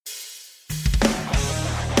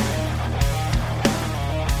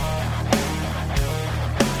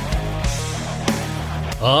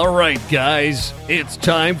All right, guys, it's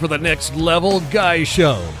time for the Next Level Guy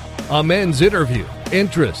Show, a men's interview,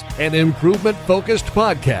 interest, and improvement-focused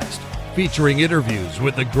podcast featuring interviews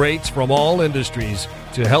with the greats from all industries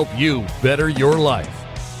to help you better your life.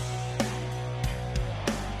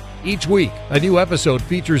 Each week, a new episode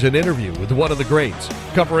features an interview with one of the greats,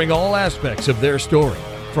 covering all aspects of their story,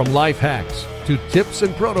 from life hacks to tips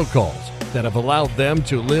and protocols that have allowed them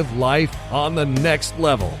to live life on the next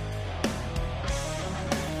level.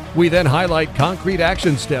 We then highlight concrete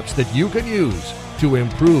action steps that you can use to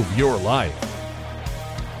improve your life.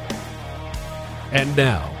 And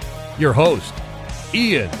now, your host,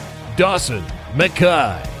 Ian Dawson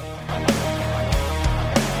Mackay.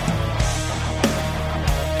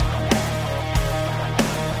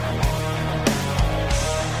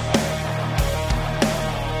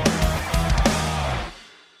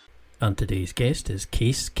 And today's guest is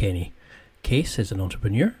Case Kenny. Case is an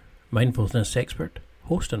entrepreneur, mindfulness expert,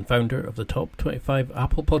 host and founder of the top 25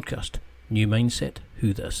 Apple podcast, New Mindset,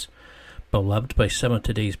 Who This? Beloved by some of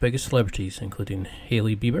today's biggest celebrities, including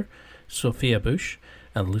Hailey Bieber, Sophia Bush,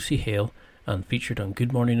 and Lucy Hale, and featured on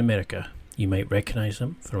Good Morning America. You might recognise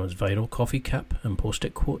him from his viral coffee cap and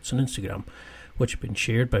post-it quotes on Instagram, which have been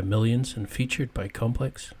shared by millions and featured by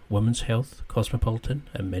Complex, Women's Health, Cosmopolitan,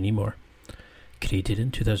 and many more. Created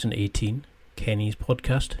in 2018, Kenny's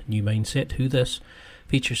podcast, New Mindset, Who This?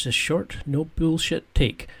 Features a short, no bullshit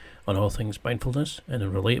take on all things mindfulness in a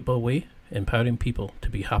relatable way, empowering people to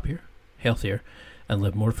be happier, healthier, and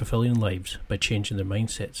live more fulfilling lives by changing their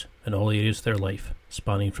mindsets in all areas of their life,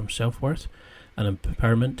 spanning from self-worth and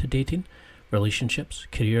empowerment to dating, relationships,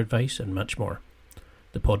 career advice, and much more.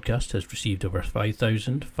 The podcast has received over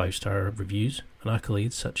 5,000 5-star reviews and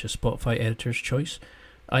accolades such as Spotify Editor's Choice,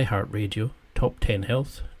 iHeartRadio, Top 10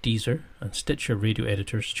 Health, Deezer, and Stitcher Radio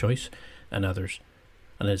Editor's Choice, and others,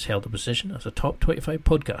 and has held a position as a top 25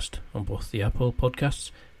 podcast on both the Apple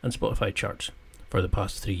Podcasts and Spotify charts for the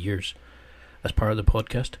past 3 years. As part of the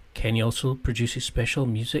podcast, Kenny also produces special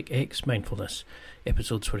Music X Mindfulness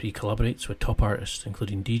episodes where he collaborates with top artists,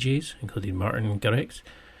 including DJs, including Martin Garrix,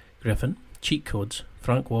 Griffin, Cheat Codes,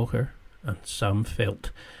 Frank Walker, and Sam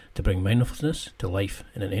Felt, to bring mindfulness to life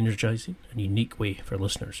in an energizing and unique way for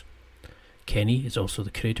listeners. Kenny is also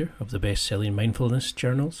the creator of the best-selling mindfulness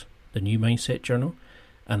journals, the New Mindset Journal,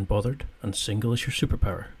 Unbothered, and Single is Your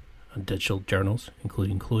Superpower, and digital journals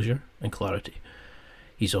including Closure and Clarity.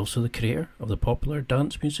 He's also the creator of the popular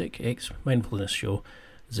dance music X mindfulness show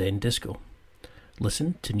Zen Disco.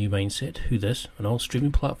 Listen to New Mindset Who This on all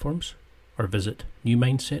streaming platforms, or visit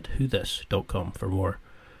newmindsetwhothis.com for more.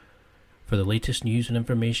 For the latest news and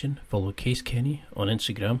information, follow Case Kenny on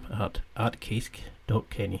Instagram at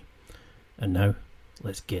case.kenny. And now,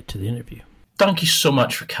 let's get to the interview. Thank you so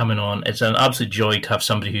much for coming on. It's an absolute joy to have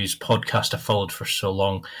somebody whose podcast I've followed for so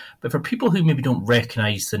long. But for people who maybe don't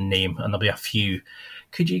recognise the name, and there'll be a few,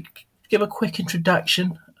 could you give a quick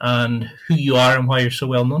introduction and who you are and why you're so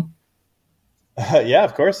well known? Yeah,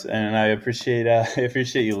 of course. And I appreciate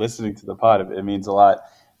you listening to the pod. It means a lot.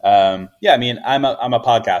 I'm a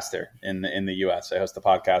podcaster in the US. I host a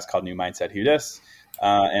podcast called New Mindset Who This?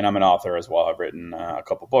 And I'm an author as well. I've written a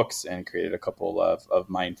couple books and created a couple of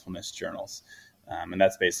mindfulness journals. And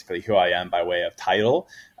that's basically who I am by way of title.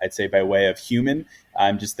 I'd say by way of human,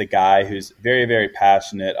 I'm just the guy who's very, very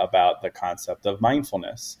passionate about the concept of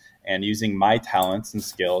mindfulness and using my talents and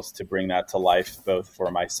skills to bring that to life, both for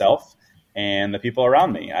myself and the people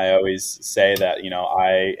around me. I always say that,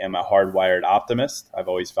 I am a hardwired optimist. I've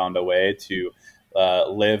always found a way to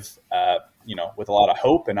live with a lot of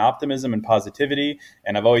hope and optimism and positivity.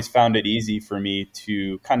 And I've always found it easy for me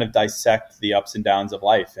to kind of dissect the ups and downs of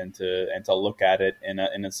life and to look at it in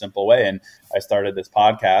a simple way. And I started this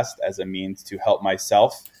podcast as a means to help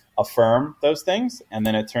myself affirm those things. And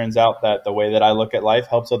then it turns out that the way that I look at life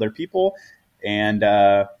helps other people. And,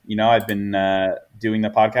 I've been doing the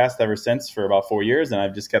podcast ever since for about 4 years. And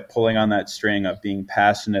I've just kept pulling on that string of being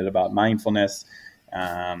passionate about mindfulness,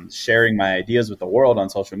 sharing my ideas with the world on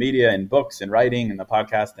social media and books and writing and the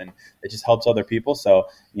podcast, and it just helps other people. So,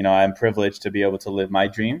 I'm privileged to be able to live my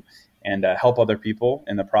dream and help other people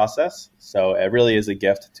in the process. So it really is a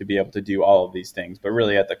gift to be able to do all of these things, but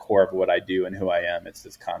really at the core of what I do and who I am, it's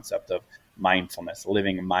this concept of mindfulness,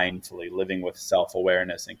 living mindfully, living with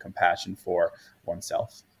self-awareness and compassion for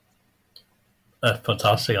oneself. A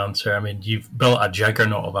fantastic answer. I mean, you've built a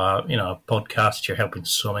juggernaut of a podcast. You're helping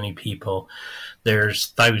so many people. There's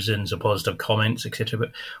thousands of positive comments, etc.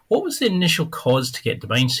 But what was the initial cause to get the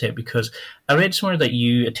mindset? Because I read somewhere that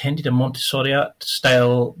you attended a Montessori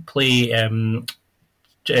style play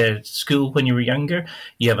school when you were younger.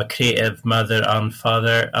 You have a creative mother and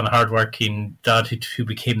father and a hardworking dad who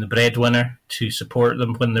became the breadwinner to support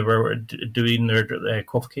them when they were doing their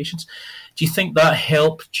qualifications. Do you think that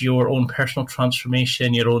helped your own personal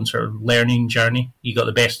transformation, your own sort of learning journey? You got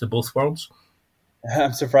the best of both worlds?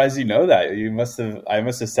 I'm surprised you know that. I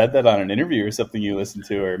must have said that on an interview or something you listened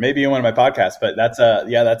to, or maybe in one of my podcasts. But that's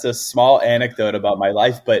a small anecdote about my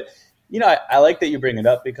life. But I like that you bring it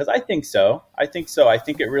up because I think so. I think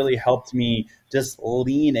it really helped me just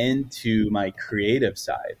lean into my creative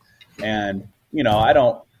side. And I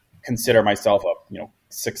don't consider myself a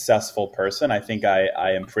successful person. I think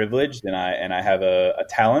I am privileged and I have a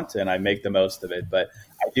talent and I make the most of it. But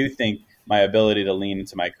I do think my ability to lean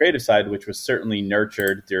into my creative side, which was certainly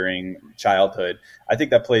nurtured during childhood, I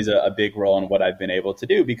think that plays a big role in what I've been able to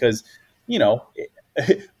do because,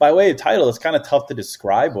 by way of title, it's kind of tough to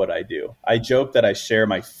describe what I do. I joke that I share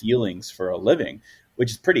my feelings for a living,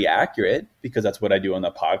 which is pretty accurate because that's what I do on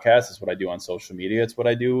the podcast. It's what I do on social media. It's what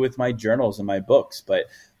I do with my journals and my books. But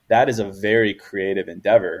that is a very creative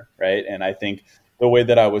endeavor, right? And I think the way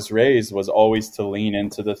that I was raised was always to lean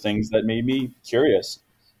into the things that made me curious,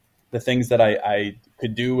 the things that I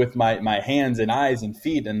could do with my hands and eyes and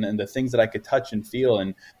feet and the things that I could touch and feel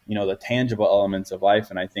and, the tangible elements of life.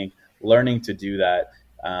 And I think learning to do that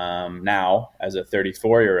now as a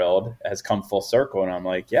 34-year-old has come full circle. And I'm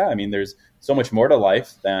like, there's so much more to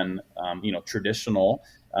life than, traditional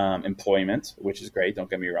employment, which is great. Don't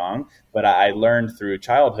get me wrong. But I learned through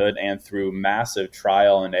childhood and through massive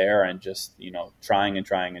trial and error and just, trying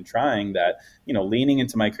that, leaning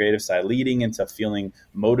into my creative side, leading into feeling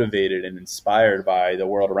motivated and inspired by the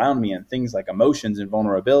world around me and things like emotions and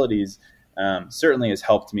vulnerabilities certainly has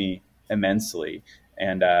helped me immensely.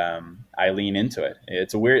 And I lean into it.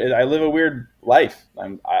 I live a weird life.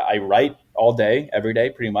 I write all day, every day,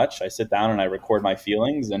 pretty much. I sit down and I record my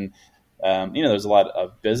feelings and there's a lot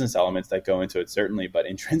of business elements that go into it, certainly, but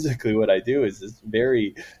intrinsically what I do is this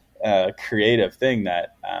very creative thing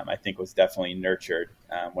that I think was definitely nurtured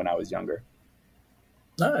when I was younger.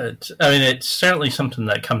 It's certainly something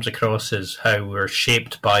that comes across as how we're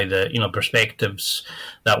shaped by the, perspectives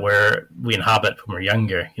that we inhabit when we're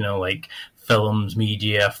younger, like films,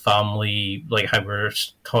 media, family, like how we're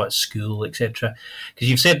taught at school, etc. Because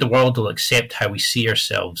you've said the world will accept how we see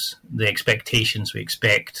ourselves, the expectations we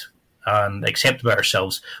expect and accept about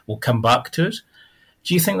ourselves will come back to us.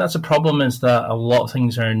 Do you think that's a problem, is that a lot of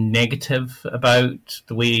things are negative about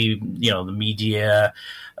the way, the media,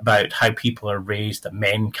 about how people are raised, that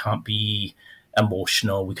men can't be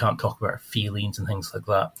emotional, we can't talk about our feelings and things like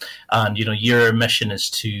that. And, your mission is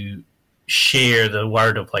to share the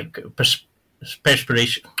word of like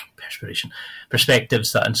perspiration,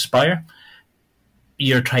 perspectives that inspire.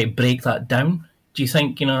 You're trying to break that down. Do you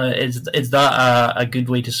think, is that a good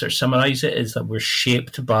way to sort of summarize it, is that we're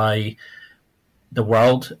shaped by the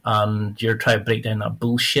world and you're trying to break down that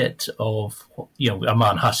bullshit of, a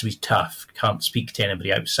man has to be tough, can't speak to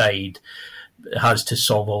anybody outside, has to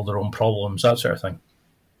solve all their own problems, that sort of thing?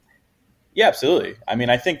 Yeah, absolutely.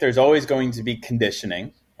 I think there's always going to be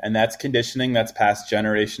conditioning, and that's conditioning that's passed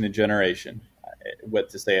generation to generation. What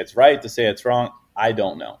to say it's right, to say it's wrong, I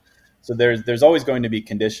don't know. So there's always going to be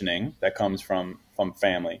conditioning that comes from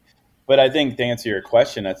family. But I think to answer your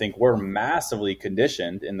question, I think we're massively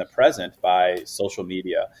conditioned in the present by social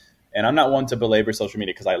media. And I'm not one to belabor social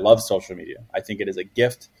media because I love social media. I think it is a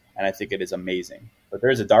gift and I think it is amazing. But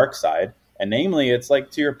there's a dark side. And namely, it's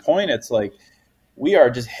like, to your point, it's like we are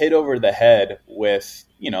just hit over the head with,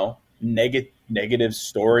 negative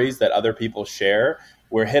stories that other people share.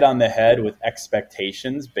 We're hit on the head with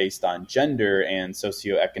expectations based on gender and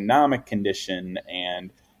socioeconomic condition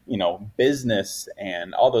and, business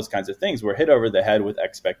and all those kinds of things. We're hit over the head with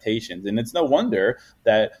expectations. And it's no wonder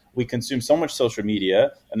that we consume so much social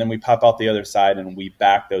media and then we pop out the other side and we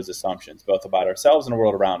back those assumptions, both about ourselves and the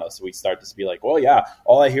world around us. We start to be like, well, yeah,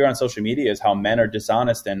 all I hear on social media is how men are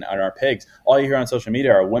dishonest and are pigs. All you hear on social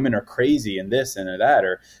media are women are crazy and this and that,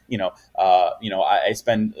 or, I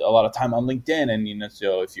spend a lot of time on LinkedIn and,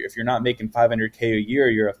 so if you're not making $500K a year,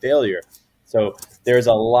 you're a failure. So there's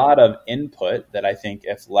a lot of input that I think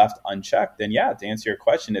if left unchecked, then to answer your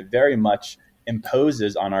question, it very much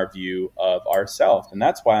imposes on our view of ourselves. And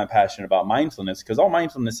that's why I'm passionate about mindfulness, because all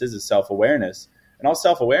mindfulness is self-awareness. And all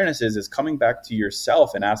self-awareness is coming back to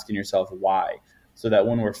yourself and asking yourself why. So that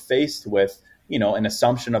when we're faced with, an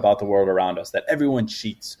assumption about the world around us, that everyone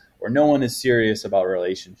cheats or no one is serious about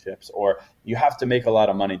relationships or you have to make a lot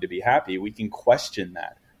of money to be happy, we can question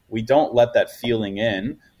that. We don't let that feeling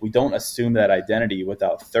in. We don't assume that identity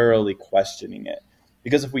without thoroughly questioning it.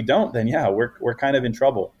 Because if we don't, then yeah, we're kind of in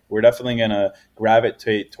trouble. We're definitely going to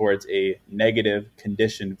gravitate towards a negative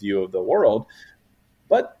conditioned view of the world.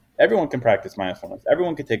 But everyone can practice mindfulness.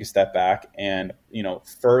 Everyone can take a step back and,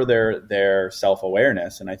 further their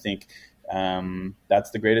self-awareness. And I think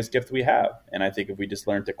that's the greatest gift we have. And I think if we just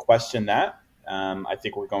learn to question that, I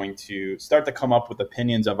think we're going to start to come up with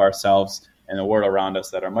opinions of ourselves and the world around us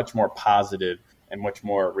that are much more positive and much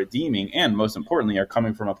more redeeming, and most importantly, are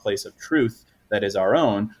coming from a place of truth that is our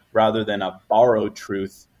own, rather than a borrowed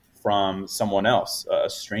truth from someone else, a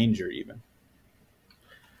stranger even.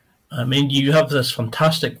 I mean, you have this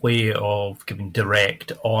fantastic way of giving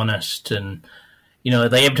direct, honest, and,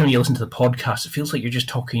 every time you listen to the podcast, it feels like you're just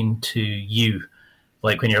talking to you,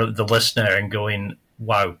 like when you're the listener and going,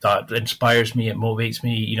 wow, that inspires me, it motivates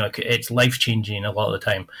me, it's life-changing a lot of the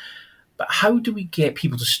time. But how do we get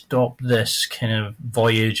people to stop this kind of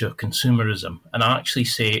voyage of consumerism and actually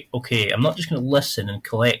say, okay, I'm not just going to listen and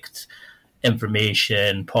collect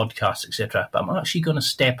information, podcasts, etc., but I'm actually going to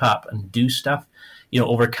step up and do stuff,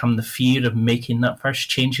 overcome the fear of making that first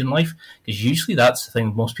change in life? Because usually that's the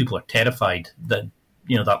thing, most people are terrified that,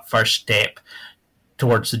 that first step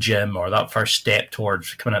towards the gym or that first step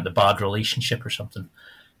towards coming out of the bad relationship or something.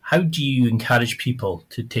 How do you encourage people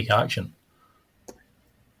to take action?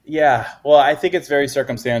 Yeah, well, I think it's very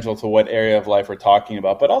circumstantial to what area of life we're talking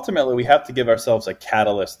about. But ultimately, we have to give ourselves a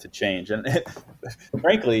catalyst to change. And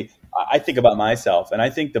frankly, I think about myself, and I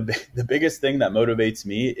think the biggest thing that motivates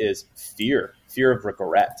me is fear of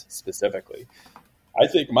regret specifically. I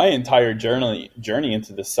think my entire journey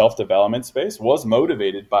into the self-development space was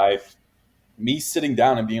motivated by me sitting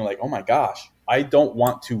down and being like, oh my gosh, I don't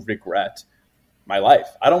want to regret my life.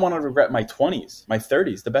 I don't want to regret my 20s, my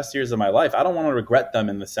 30s, the best years of my life. I don't want to regret them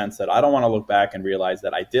in the sense that I don't want to look back and realize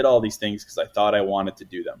that I did all these things because I thought I wanted to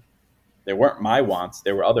do them. They weren't my wants.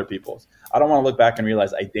 They were other people's. I don't want to look back and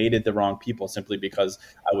realize I dated the wrong people simply because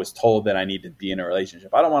I was told that I needed to be in a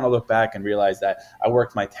relationship. I don't want to look back and realize that I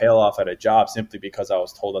worked my tail off at a job simply because I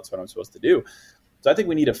was told that's what I'm supposed to do. So I think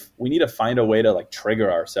we need to find a way to like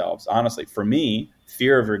trigger ourselves. Honestly, for me,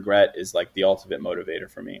 fear of regret is like the ultimate motivator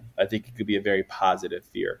for me. I think it could be a very positive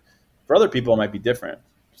fear. For other people, it might be different.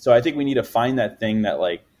 So I think we need to find that thing that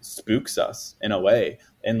like spooks us in a way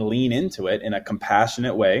and lean into it in a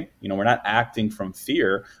compassionate way. We're not acting from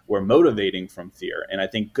fear, we're motivating from fear. And I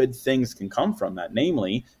think good things can come from that,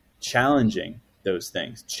 namely challenging those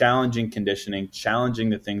things, challenging conditioning,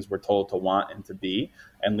 challenging the things we're told to want and to be,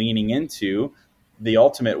 and leaning into the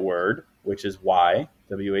ultimate word, which is why,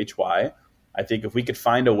 W-H-Y. I think if we could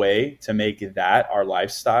find a way to make that our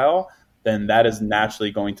lifestyle, then that is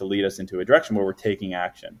naturally going to lead us into a direction where we're taking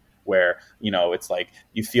action, where, it's like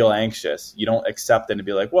you feel anxious. You don't accept it and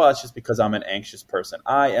be like, well, it's just because I'm an anxious person.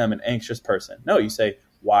 I am an anxious person. No, you say,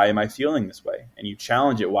 why am I feeling this way? And you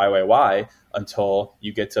challenge it, why, until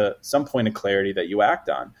you get to some point of clarity that you act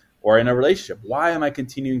on. Or in a relationship, why am I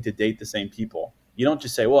continuing to date the same people? You don't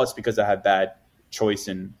just say, well, it's because I have bad choice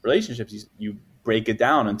in relationships. You break it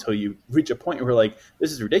down until you reach a point where like,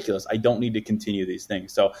 this is ridiculous. I don't need to continue these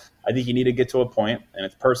things. So I think you need to get to a point, and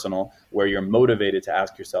it's personal, where you're motivated to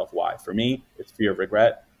ask yourself why. For me, it's fear of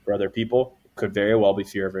regret. For other people, it could very well be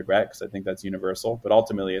fear of regret, because I think that's universal. But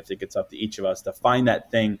ultimately, I think it's up to each of us to find that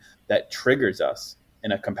thing that triggers us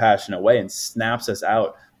in a compassionate way and snaps us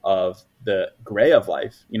out of the gray of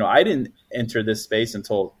life. I didn't enter this space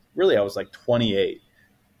until really I was like 28.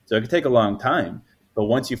 So it could take a long time. But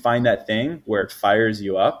once you find that thing where it fires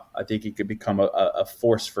you up, I think it could become a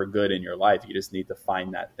force for good in your life. You just need to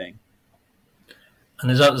find that thing. And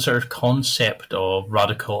is that the sort of concept of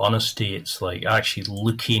radical honesty? It's like actually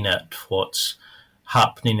looking at what's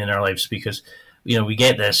happening in our lives, because, we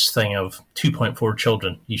get this thing of 2.4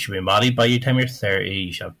 children. You should be married by the time you're 30.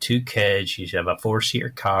 You should have 2 kids. You should have a 4-seater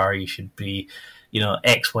car. You should be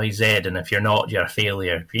X, Y, Z, and if you're not, you're a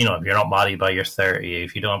failure. If you're not married by your 30,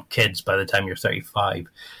 if you don't have kids by the time you're 35,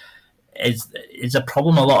 is a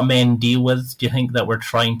problem a lot of men deal with. Do you think that we're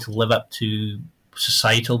trying to live up to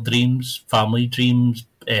societal dreams, family dreams,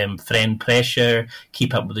 friend pressure,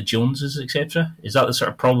 keep up with the Joneses, etc.? Is that the sort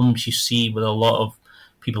of problems you see with a lot of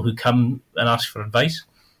people who come and ask for advice?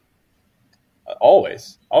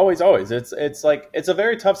 Always. It's like, it's a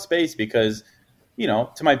very tough space because,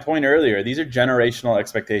 to my point earlier, these are generational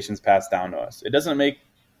expectations passed down to us. It doesn't make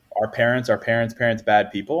our parents'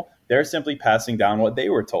 bad people. They're simply passing down what they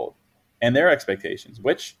were told and their expectations,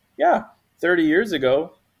 which, 30 years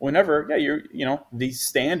ago, whenever, the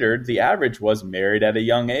standard, the average was married at a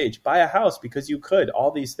young age, buy a house because you could,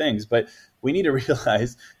 all these things. But we need to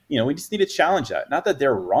realize, we just need to challenge that. Not that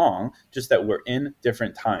they're wrong, just that we're in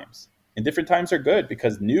different times. And different times are good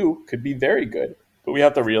because new could be very good. But we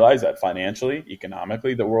have to realize that financially,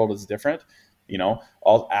 economically, the world is different.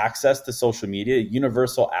 All access to social media,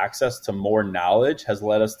 universal access to more knowledge has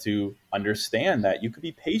led us to understand that you could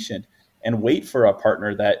be patient and wait for a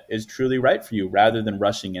partner that is truly right for you rather than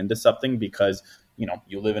rushing into something because,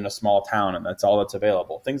 you live in a small town and that's all that's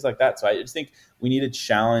available, things like that. So I just think we need to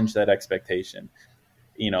challenge that expectation.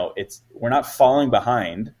 We're not falling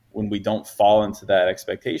behind when we don't fall into that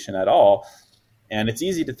expectation at all. And it's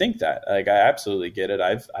easy to think that. Like, I absolutely get it.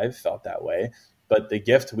 I've felt that way. But the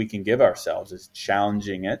gift we can give ourselves is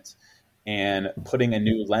challenging it and putting a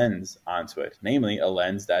new lens onto it, namely a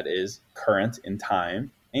lens that is current in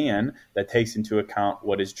time and that takes into account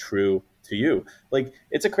what is true to you. Like,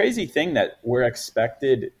 it's a crazy thing that we're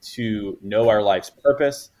expected to know our life's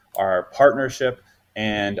purpose, our partnership,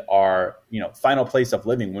 and our, final place of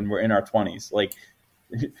living when we're in our 20s. Like,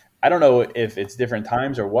 I don't know if it's different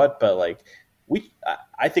times or what, but like,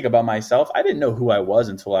 I think about myself. I didn't know who I was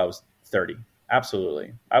until I was 30.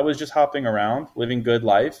 Absolutely. I was just hopping around, living good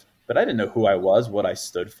life, but I didn't know who I was, what I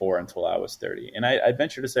stood for until I was 30. And I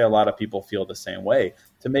venture to say a lot of people feel the same way.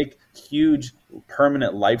 To make huge,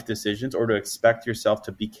 permanent life decisions or to expect yourself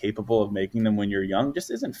to be capable of making them when you're young just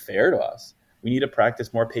isn't fair to us. We need to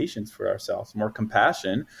practice more patience for ourselves, more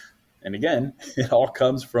compassion. And again, it all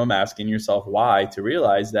comes from asking yourself why, to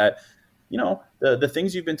realize that, the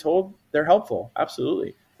things you've been told, they're helpful.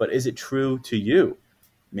 Absolutely. But is it true to you?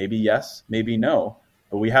 Maybe yes, maybe no.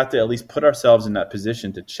 But we have to at least put ourselves in that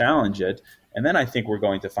position to challenge it. And then I think we're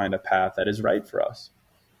going to find a path that is right for us.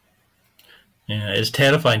 Yeah, it's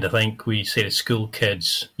terrifying to think we say to school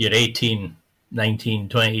kids, you're 18, 19,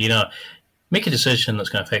 20, make a decision that's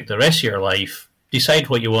going to affect the rest of your life. Decide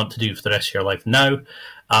what you want to do for the rest of your life now,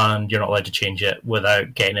 and you're not allowed to change it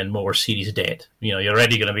without getting in more serious debt. You're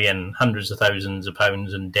already going to be in hundreds of thousands of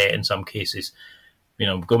pounds in debt in some cases.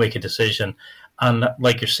 Go make a decision. And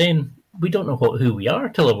like you're saying, we don't know who we are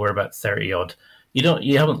till we're about 30 odd.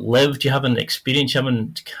 You haven't lived, you haven't experienced, you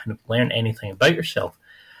haven't kind of learned anything about yourself.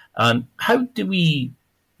 And how do we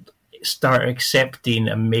start accepting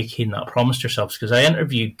and making that promise to ourselves? Because I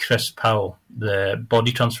interviewed Chris Powell, the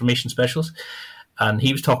body transformation specialist, and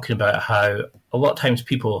he was talking about how a lot of times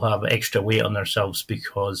people have extra weight on themselves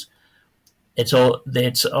because it's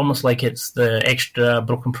almost like it's the extra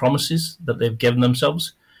broken promises that they've given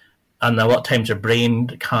themselves. And a lot of times our brain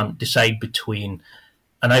can't decide between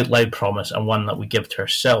an out loud promise and one that we give to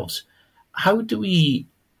ourselves. How do we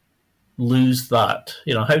lose that?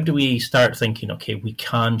 How do we start thinking, okay, we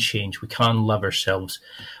can change, we can love ourselves,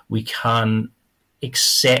 we can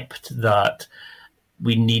accept that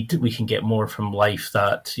we can get more from life,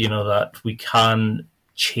 that, that we can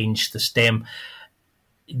change the stem.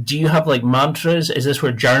 Do you have like mantras? Is this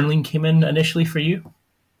where journaling came in initially for you?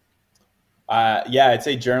 Yeah, I'd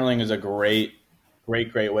say journaling is a great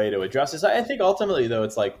way to address this. I think ultimately, though,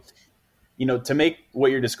 it's like, to make what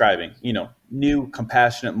you're describing, new,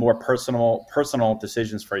 compassionate, more personal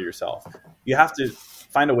decisions for yourself, you have to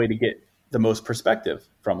find a way to get the most perspective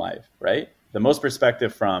from life, right? The most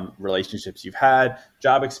perspective from relationships you've had,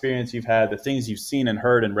 job experience you've had, the things you've seen and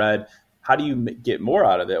heard and read. How do you get more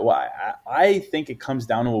out of it? Well, I think it comes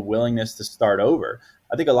down to a willingness to start over.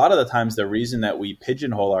 I think a lot of the times the reason that we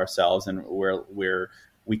pigeonhole ourselves and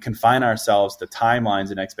we confine ourselves to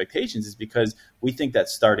timelines and expectations is because we think that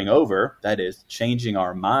starting over, that is changing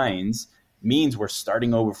our minds, means we're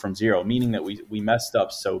starting over from zero, meaning that we messed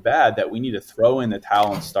up so bad that we need to throw in the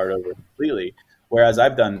towel and start over completely. Whereas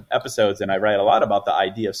I've done episodes and I write a lot about the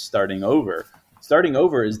idea of starting over. Starting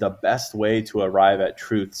over is the best way to arrive at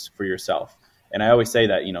truths for yourself. And I always say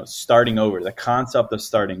that, starting over, the concept of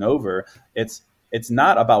starting over, it's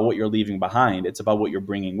not about what you're leaving behind. It's about what you're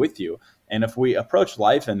bringing with you. And if we approach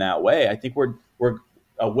life in that way, I think we're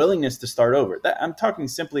a willingness to start over. I'm talking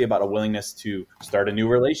simply about a willingness to start a new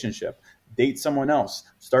relationship, date someone else,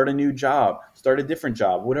 start a new job, start a different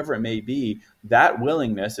job, whatever it may be. That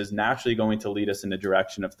willingness is naturally going to lead us in the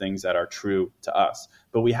direction of things that are true to us.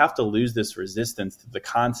 But we have to lose this resistance to the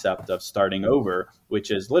concept of starting over, which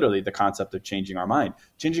is literally the concept of changing our mind.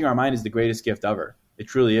 Changing our mind is the greatest gift ever. It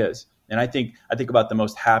truly is. And I think about the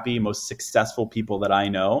most happy, most successful people that I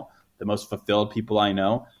know, the most fulfilled people I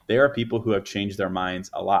know. They are people who have changed their minds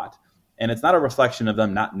a lot. And it's not a reflection of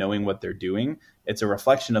them not knowing what they're doing. It's a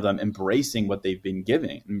reflection of them embracing what they've been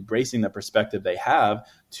given, embracing the perspective they have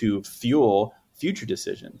to fuel future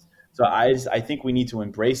decisions. So I think we need to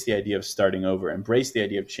embrace the idea of starting over, embrace the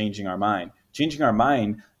idea of changing our mind. Changing our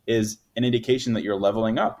mind is an indication that you're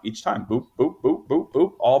leveling up each time. Boop, boop, boop, boop,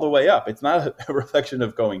 boop, all the way up. It's not a reflection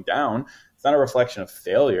of going down. It's not a reflection of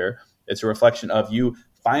failure. It's a reflection of you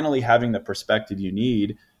finally having the perspective you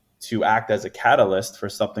need to act as a catalyst for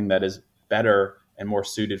something that is better and more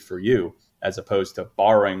suited for you, as opposed to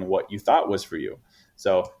borrowing what you thought was for you.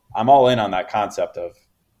 So I'm all in on that concept of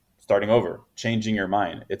starting over, changing your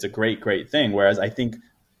mind. It's a great, great thing. Whereas I think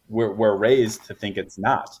we're raised to think it's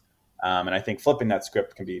not. And I think flipping that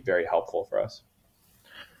script can be very helpful for us.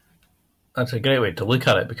 That's a great way to look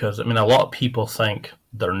at it, because I mean, a lot of people think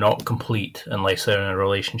they're not complete unless they're in a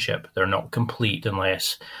relationship. They're not complete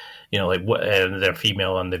unless, you know, like they're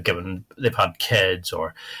female and they've had kids,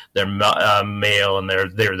 or they're male and they're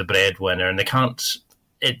the breadwinner, and they can't.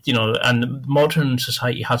 And modern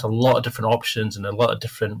society has a lot of different options and a lot of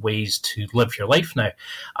different ways to live your life now.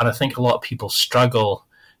 And I think a lot of people struggle.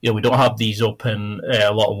 You know, we don't have these open,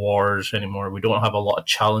 a lot of wars anymore. We don't have a lot of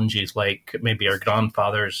challenges like maybe our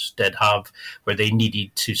grandfathers did have, where they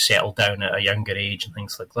needed to settle down at a younger age and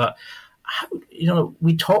things like that.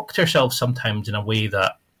 We talk to ourselves sometimes in a way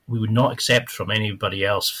that we would not accept from anybody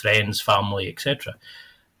else, friends, family, etc.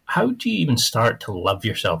 How do you even start to love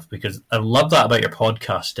yourself? Because I love that about your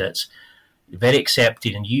podcast. It's very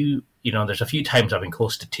accepting, and there's a few times I've been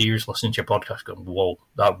close to tears listening to your podcast going, whoa,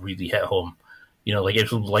 that really hit home. You know, like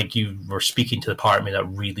it was like you were speaking to the part of me that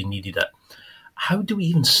really needed it. How do we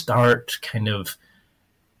even start kind of,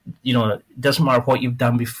 it doesn't matter what you've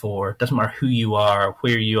done before, it doesn't matter who you are,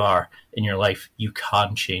 where you are in your life, you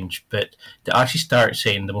can change. But to actually start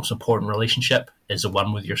saying the most important relationship is the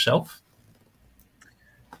one with yourself.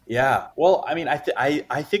 Yeah. Well, I mean, I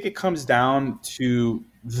think it comes down to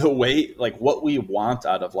the way, like what we want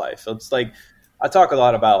out of life. It's like, I talk a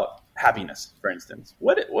lot about happiness, for instance.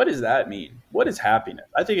 What does that mean? What is happiness?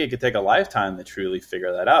 I think it could take a lifetime to truly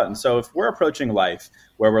figure that out. And so if we're approaching life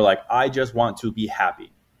where we're like, I just want to be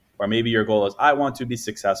happy, or maybe your goal is, I want to be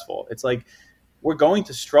successful. It's like, we're going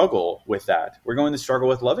to struggle with that. We're going to struggle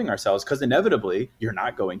with loving ourselves, because inevitably you're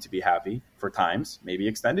not going to be happy for times, maybe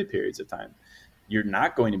extended periods of time. You're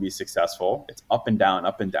not going to be successful. It's up and down,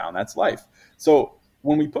 up and down. That's life. So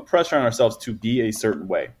when we put pressure on ourselves to be a certain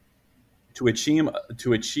way, to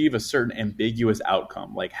achieve a certain ambiguous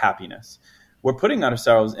outcome like happiness, we're putting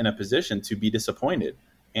ourselves in a position to be disappointed.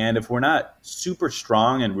 And if we're not super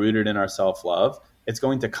strong and rooted in our self-love, it's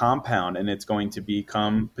going to compound and it's going to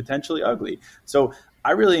become potentially ugly. So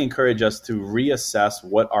I really encourage us to reassess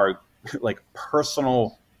what our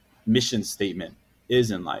personal mission statement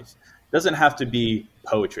is in life. It doesn't have to be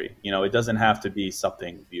poetry. It doesn't have to be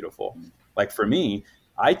something beautiful. Like for me,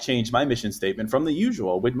 I changed my mission statement from the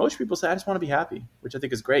usual, which most people say, I just want to be happy, which I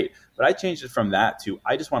think is great. But I changed it from that to,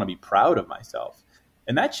 I just want to be proud of myself.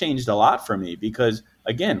 And that changed a lot for me because,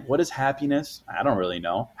 again, what is happiness? I don't really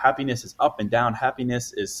know. Happiness is up and down.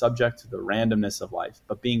 Happiness is subject to the randomness of life.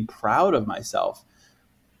 But being proud of myself,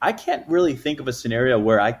 I can't really think of a scenario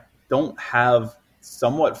where I don't have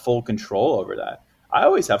somewhat full control over that. I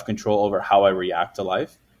always have control over how I react to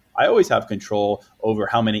life. I always have control over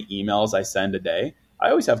how many emails I send a day. I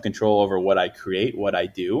always have control over what I create, what I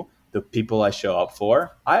do, the people I show up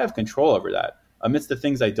for. I have control over that amidst the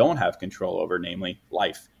things I don't have control over, namely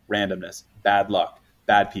life, randomness, bad luck,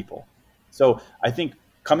 bad people. So I think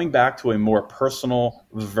coming back to a more personal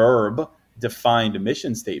verb-defined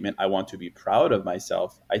mission statement, I want to be proud of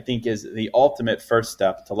myself, I think is the ultimate first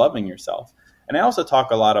step to loving yourself. And I also talk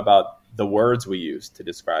a lot about the words we use to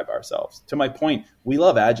describe ourselves. To my point, we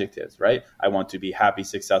love adjectives, right? I want to be happy,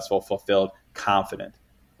 successful, fulfilled, confident.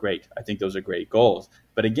 Great. I think those are great goals.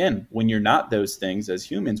 But again, when you're not those things, as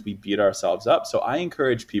humans, we beat ourselves up. So I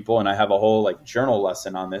encourage people, and I have a whole journal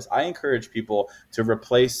lesson on this. I encourage people to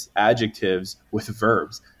replace adjectives with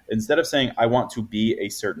verbs. Instead of saying, I want to be a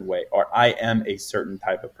certain way, or I am a certain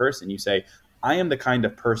type of person, you say, I am the kind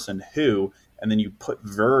of person who, and then you put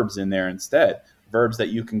verbs in there instead, verbs that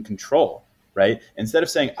you can control, right? Instead of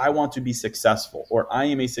saying, I want to be successful, or I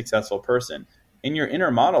am a successful person, in your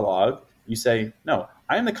inner monologue, you say, no,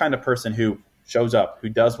 I am the kind of person who shows up, who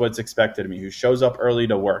does what's expected of me, who shows up early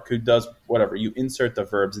to work, who does whatever. You insert the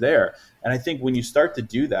verbs there. And I think when you start to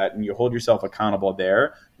do that and you hold yourself accountable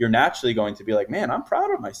there, you're naturally going to be like, man, I'm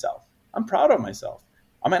proud of myself. I'm proud of myself.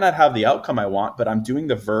 I might not have the outcome I want, but I'm doing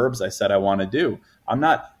the verbs I said I want to do. I'm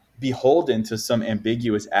not beholden to some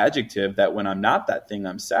ambiguous adjective that when I'm not that thing,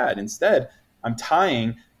 I'm sad. Instead, I'm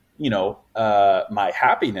tying my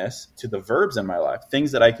happiness to the verbs in my life,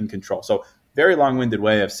 things that I can control. So very long-winded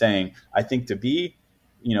way of saying, I think to be,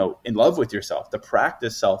 in love with yourself, to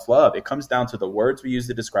practice self-love, it comes down to the words we use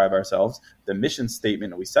to describe ourselves, the mission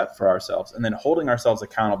statement that we set for ourselves, and then holding ourselves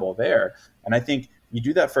accountable there. And I think you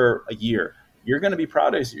do that for a year, you're going to be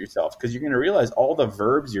proud of yourself because you're going to realize all the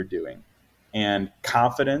verbs you're doing and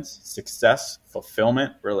confidence, success,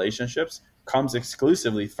 fulfillment, relationships, comes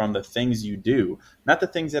exclusively from the things you do, not the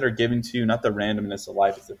things that are given to you, not the randomness of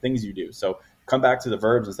life. It's the things you do. So come back to the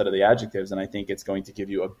verbs instead of the adjectives. And I think it's going to give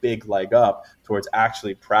you a big leg up towards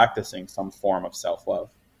actually practicing some form of self-love.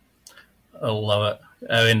 I love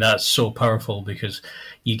it. I mean, that's so powerful, because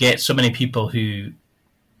you get so many people who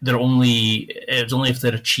it's only if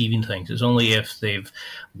they're achieving things. It's only if they've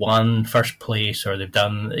won first place, or they've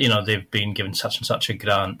done, they've been given such and such a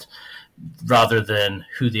grant, rather than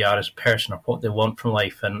who they are as a person or what they want from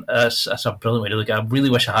life. And that's a brilliant way to look at it. I really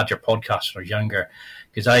wish I had your podcast when I was younger,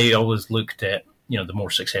 because I always looked at, the more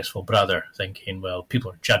successful brother, thinking, well,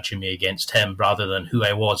 people are judging me against him rather than who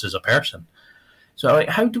I was as a person. So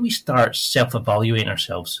how do we start self-evaluating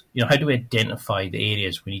ourselves? How do we identify the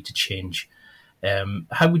areas we need to change?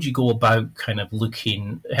 How would you go about kind of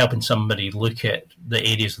helping somebody look at the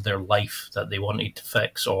areas of their life that they wanted to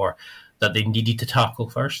fix or that they needed to tackle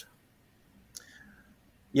first?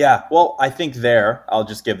 Yeah, well, I think I'll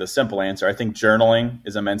just give the simple answer. I think journaling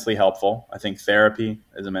is immensely helpful. I think therapy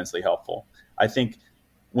is immensely helpful. I think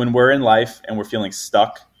when we're in life and we're feeling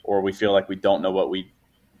stuck, or we feel like we don't know what we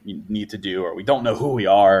need to do, or we don't know who we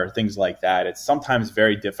are, or things like that, it's sometimes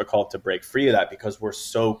very difficult to break free of that because we're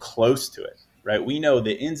so close to it, right? We know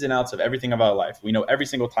the ins and outs of everything about life. We know every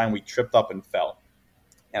single time we tripped up and fell.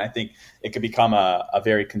 And I think it could become a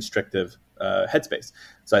very constrictive headspace.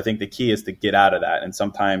 So I think the key is to get out of that. And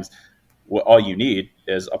sometimes all you need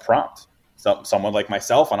is a prompt. So someone like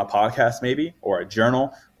myself on a podcast maybe, or a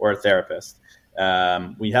journal, or a therapist.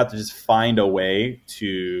 We have to just find a way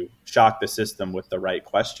to shock the system with the right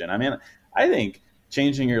question. I mean, I think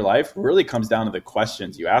changing your life really comes down to the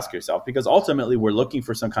questions you ask yourself, because ultimately we're looking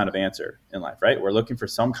for some kind of answer in life, right? We're looking for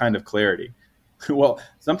some kind of clarity. Well,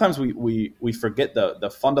 sometimes we forget the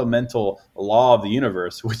fundamental law of the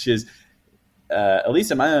universe, which is, at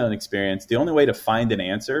least in my own experience, the only way to find an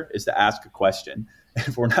answer is to ask a question.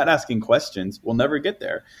 If we're not asking questions, we'll never get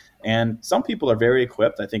there. And some people are very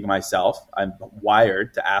equipped. I think myself, I'm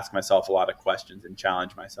wired to ask myself a lot of questions and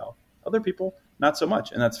challenge myself. Other people, not so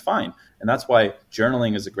much. And that's fine. And that's why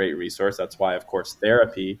journaling is a great resource. That's why, of course,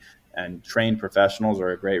 therapy and trained professionals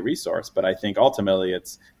are a great resource. But I think ultimately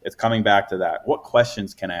it's coming back to that. What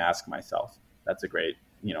questions can I ask myself? That's a great,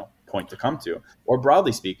 point to come to. Or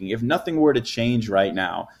broadly speaking, if nothing were to change right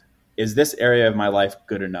now, is this area of my life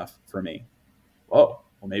good enough for me? Oh,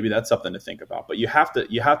 well, maybe that's something to think about. But you have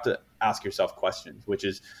to ask yourself questions, which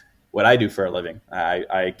is what I do for a living.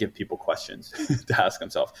 I give people questions to ask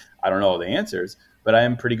themselves. I don't know all the answers, but I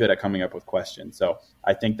am pretty good at coming up with questions. So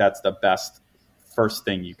I think that's the best first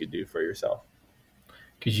thing you could do for yourself.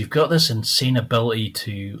 Because you've got this insane ability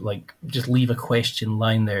to just leave a question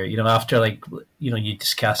lying there. After you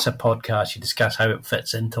discuss a podcast, you discuss how it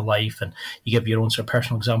fits into life, and you give your own sort of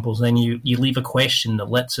personal examples. And then you leave a question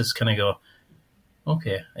that lets us kind of go,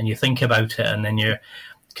 okay, and you think about it, and then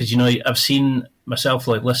because I've seen myself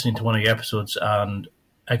listening to one of your episodes, and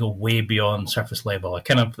I go way beyond surface level. I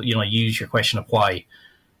kind of use your question of why,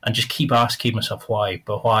 and just keep asking myself why.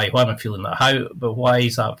 But why am I feeling that? How? But why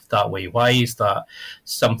is that way? Why is that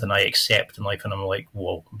something I accept in life? And I'm like,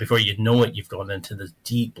 whoa! Before you know it, you've gone into this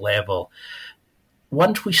deep level.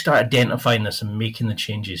 Once we start identifying this and making the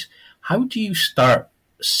changes, how do you start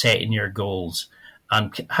setting your goals?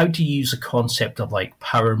 And how do you use the concept of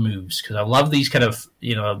power moves? Because I love these kind of,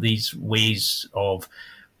 these ways of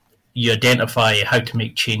you identify how to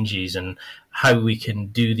make changes and how we can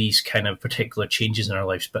do these kind of particular changes in our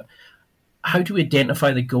lives. But how do we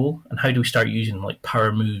identify the goal, and how do we start using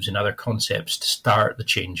power moves and other concepts to start the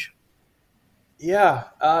change? Yeah,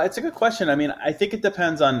 it's a good question. I mean, I think it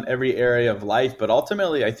depends on every area of life, but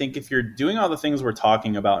ultimately, I think if you're doing all the things we're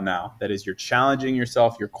talking about now, that is, you're challenging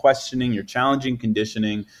yourself, you're questioning, you're challenging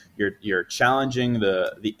conditioning, you're challenging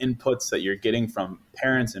the inputs that you're getting from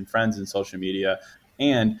parents and friends and social media,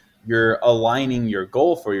 and you're aligning your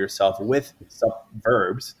goal for yourself with some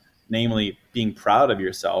verbs, namely being proud of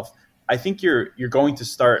yourself. I think you're going to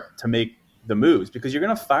start to make the moves, because you're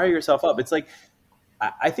going to fire yourself up. It's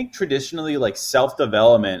I think traditionally,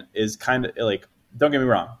 self-development is kind of don't get me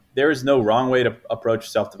wrong, there is no wrong way to approach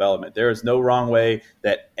self-development. There is no wrong way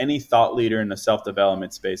that any thought leader in the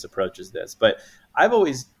self-development space approaches this. But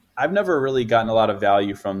I've never really gotten a lot of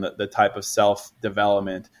value from the type of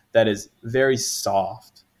self-development that is very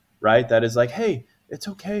soft, right? That is hey, it's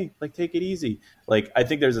okay. Take it easy. I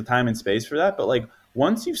think there's a time and space for that. But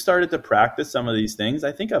once you've started to practice some of these things,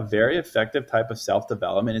 I think a very effective type of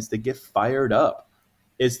self-development is to get fired up.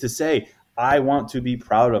 Is to say, I want to be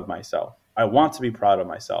proud of myself. I want to be proud of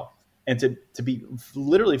myself. and to be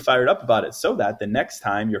literally fired up about it, so that the next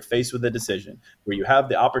time you're faced with a decision where you have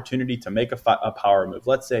the opportunity to make a power move,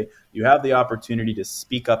 let's say you have the opportunity to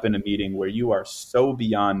speak up in a meeting where you are so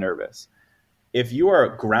beyond nervous. If you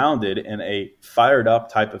are grounded in a fired up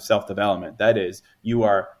type of self-development, that is, you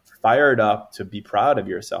are fired up to be proud of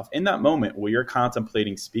yourself in that moment where you're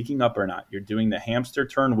contemplating speaking up or not, you're doing the hamster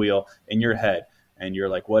turn wheel in your head and you're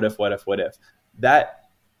like, what if, that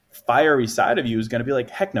fiery side of you is going to be like,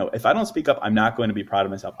 heck no, if I don't speak up, I'm not going to be proud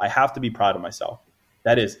of myself. I have to be proud of myself.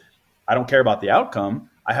 That is, I don't care about the outcome.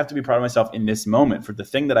 I have to be proud of myself in this moment for the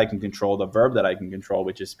thing that I can control, the verb that I can control,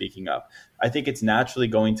 which is speaking up. I think it's naturally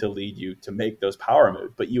going to lead you to make those power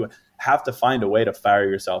moves, but you have to find a way to fire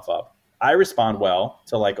yourself up. I respond well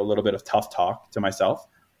to like a little bit of tough talk to myself.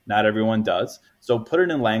 Not everyone does. So put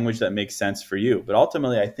it in language that makes sense for you. But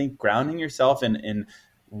ultimately, I think grounding yourself in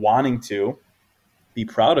wanting to be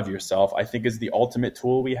proud of yourself, I think is the ultimate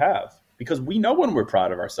tool we have, because we know when we're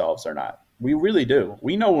proud of ourselves or not. We really do.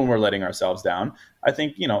 We know when we're letting ourselves down. I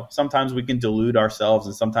think, sometimes we can delude ourselves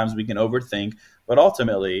and sometimes we can overthink, but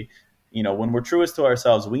ultimately, when we're truest to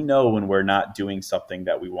ourselves, we know when we're not doing something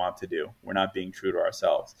that we want to do. We're not being true to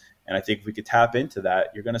ourselves. And I think if we could tap into that,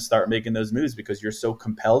 you're going to start making those moves because you're so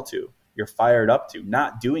compelled to, you're fired up to.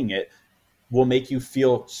 Not doing it will make you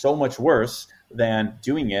feel so much worse than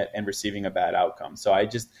doing it and receiving a bad outcome. So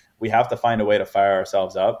we have to find a way to fire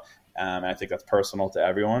ourselves up. And I think that's personal to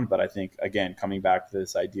everyone. But I think, again, coming back to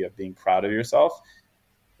this idea of being proud of yourself,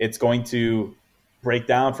 it's going to break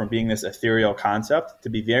down from being this ethereal concept to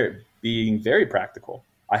being very practical.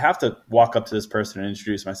 I have to walk up to this person and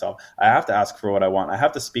introduce myself. I have to ask for what I want. I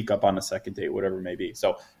have to speak up on a second date, whatever it may be.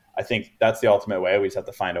 So I think that's the ultimate way. We just have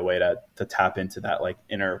to find a way to tap into that like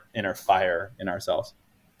inner fire in ourselves.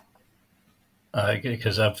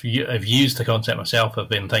 Because I've used the concept myself. I've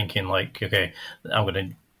been thinking like, okay, I'm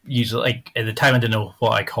going to use it. Like at the time I didn't know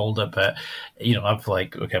what I called it, but I've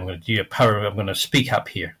like, okay, I'm going to do a power. I'm going to speak up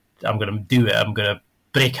here. I'm going to do it. I'm going to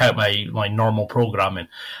break out my normal programming,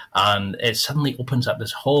 and it suddenly opens up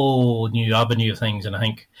this whole new avenue of things. And I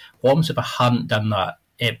think, what happens if I hadn't done that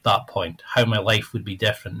at that point? How my life would be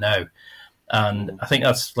different now. And I think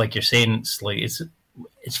that's like you're saying. It's like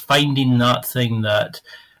it's finding that thing that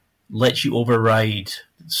lets you override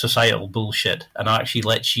societal bullshit and actually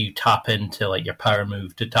lets you tap into like your power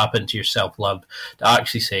move, to tap into your self-love, to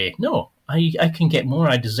actually say, no, I can get more.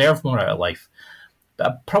 I deserve more out of life. But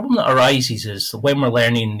a problem that arises is when we're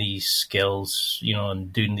learning these skills,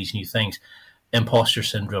 and doing these new things, imposter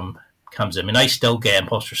syndrome comes in. I mean, I still get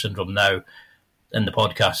imposter syndrome now in the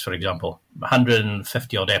podcast, for example,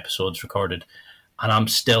 150 odd episodes recorded, and I'm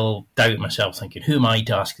still doubting myself, thinking, who am I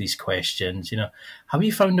to ask these questions? Have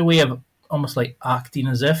you found a way of almost like acting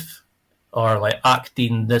as if, or like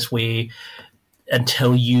acting this way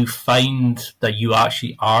until you find that you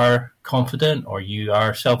actually are confident or you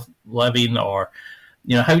are self-loving, or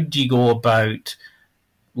how do you go about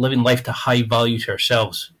living life to high value to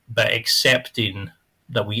ourselves, but accepting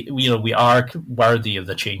that we are worthy of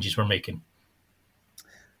the changes we're making?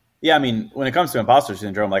 Yeah, I mean, when it comes to imposter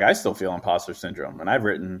syndrome, like I still feel imposter syndrome, and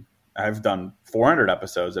I've done 400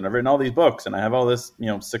 episodes, and I've written all these books, and I have all this,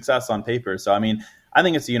 success on paper. So, I mean, I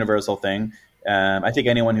think it's a universal thing. I think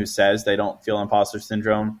anyone who says they don't feel imposter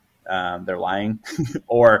syndrome, they're lying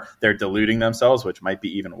or they're deluding themselves, which might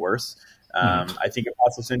be even worse. I think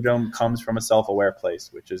imposter syndrome comes from a self-aware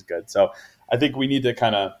place, which is good. So I think we need to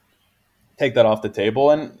kind of take that off the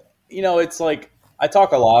table. And, it's like, I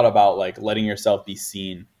talk a lot about like letting yourself be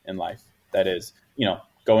seen in life. That is,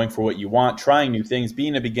 going for what you want, trying new things,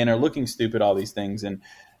 being a beginner, looking stupid, all these things. And,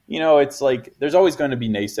 it's like, there's always going to be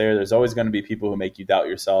naysayer. There's always going to be people who make you doubt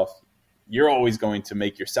yourself. You're always going to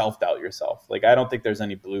make yourself doubt yourself. Like, I don't think there's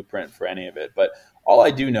any blueprint for any of it. But all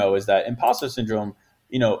I do know is that imposter syndrome,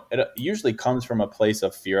 it usually comes from a place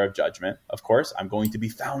of fear of judgment. Of course, I'm going to be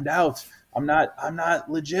found out. I'm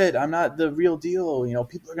not legit. I'm not the real deal.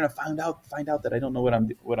 People are going to find out that I don't know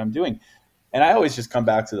what I'm doing. And I always just come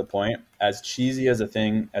back to the point, as cheesy as a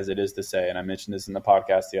thing as it is to say, and I mentioned this in the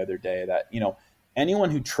podcast the other day, that,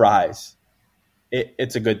 anyone who tries,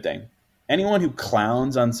 it's a good thing. Anyone who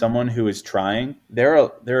clowns on someone who is trying, they're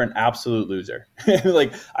an absolute loser.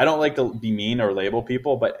 Like, I don't like to be mean or label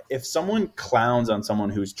people, but if someone clowns on someone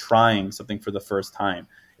who's trying something for the first time,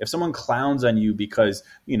 if someone clowns on you because,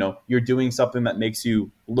 you're doing something that makes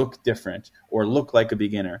you look different or look like a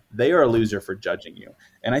beginner, they are a loser for judging you.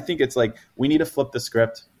 And I think it's like, we need to flip the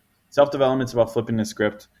script. Self-development's about flipping the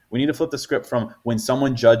script. We need to flip the script from when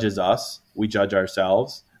someone judges us, we judge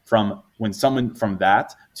ourselves, from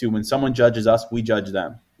that to when someone judges us, we judge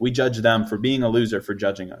them. we judge them for being a loser for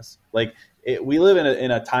judging us. Like we live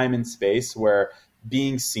in a time and space where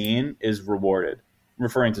being seen is rewarded. I'm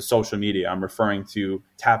referring to social media. I'm referring to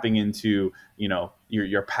tapping into,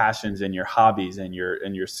 your passions and your hobbies and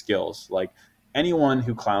your skills. Like anyone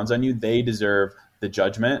who clowns on you, they deserve the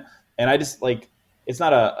judgment. And I just it's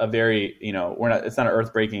not a very, it's not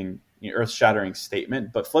an earth-shattering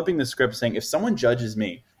statement, but flipping the script saying, if someone judges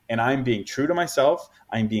me and I'm being true to myself,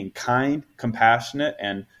 I'm being kind, compassionate,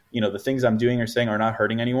 and, the things I'm doing or saying are not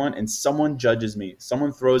hurting anyone, and someone judges me,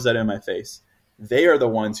 someone throws that in my face, they are the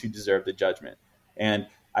ones who deserve the judgment. And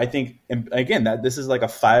I think, and again, that this is like a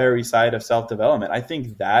fiery side of self-development. I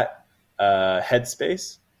think that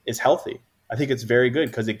headspace is healthy. I think it's very good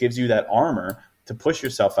because it gives you that armor to push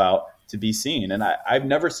yourself out to be seen. And I've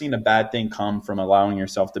never seen a bad thing come from allowing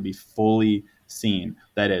yourself to be fully seen.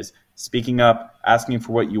 That is, speaking up, asking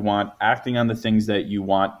for what you want, acting on the things that you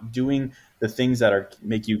want, doing the things that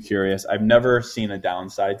make you curious. I've never seen a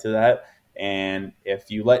downside to that. And if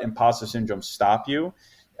you let imposter syndrome stop you,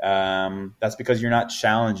 that's because you're not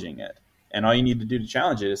challenging it. And all you need to do to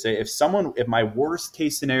challenge it is say, if my worst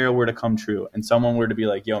case scenario were to come true and someone were to be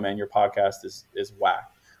like, yo, man, your podcast is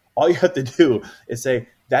whack, all you have to do is say,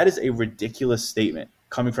 that is a ridiculous statement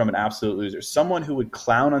coming from an absolute loser. Someone who would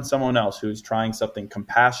clown on someone else who is trying something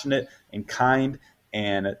compassionate and kind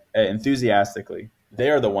and enthusiastically. They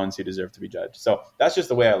are the ones who deserve to be judged. So that's just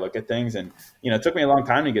the way I look at things. And, it took me a long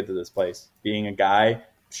time to get to this place. Being a guy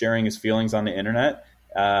sharing his feelings on the internet,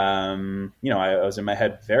 I was in my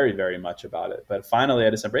head very, very much about it. But finally, I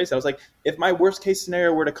just embraced it. I was like, if my worst case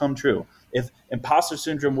scenario were to come true, if imposter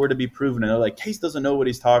syndrome were to be proven, and they're like, Case doesn't know what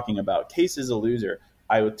he's talking about, Case is a loser,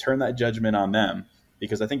 I would turn that judgment on them.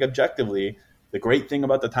 Because I think objectively, the great thing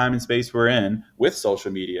about the time and space we're in with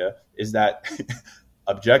social media is that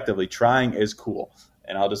objectively trying is cool.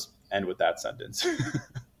 And I'll just end with that sentence.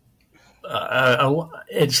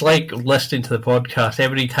 It's like listening to the podcast.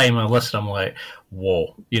 Every time I listen, I'm like,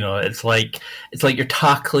 whoa, it's like you're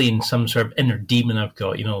tackling some sort of inner demon I've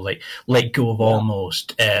got, like let go of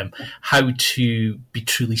almost, how to be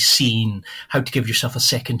truly seen, how to give yourself a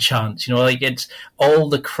second chance, it's all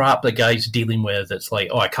the crap that guys are dealing with. It's like,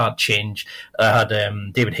 oh, I can't change. I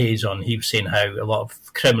had David Hayes on. He was saying how a lot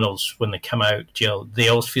of criminals, when they come out of jail, they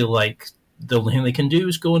always feel like the only thing they can do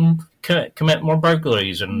is go and commit more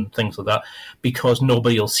burglaries and things like that, because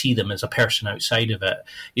nobody will see them as a person outside of it.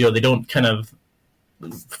 They don't kind of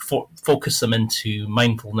focus them into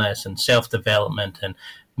mindfulness and self-development and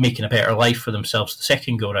making a better life for themselves the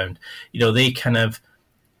second go around. They kind of,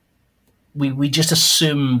 we just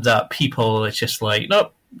assume that people, it's just like,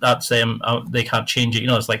 nope, that's them, they can't change it.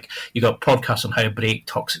 It's like you got podcasts on how to break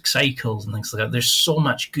toxic cycles and things like that. There's so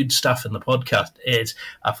much good stuff in the podcast. It's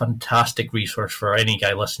a fantastic resource for any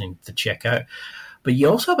guy listening to check out. But you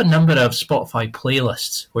also have a number of Spotify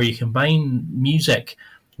playlists where you combine music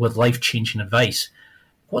with life-changing advice.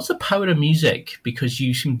 What's the power of music? Because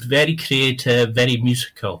you seem very creative, very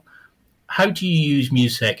musical. How do you use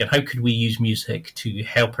music, and how could we use music to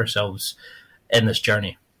help ourselves in this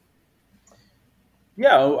journey?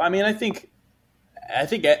 Yeah, I mean, I think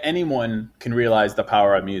anyone can realize the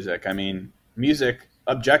power of music. I mean, music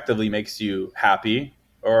objectively makes you happy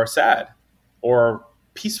or sad or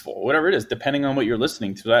peaceful, whatever it is, depending on what you're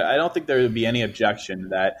listening to. I don't think there would be any objection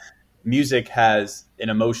that music has an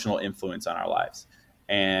emotional influence on our lives.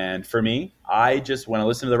 And for me, when I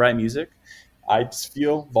listen to the right music, I just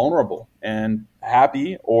feel vulnerable and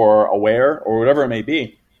happy or aware or whatever it may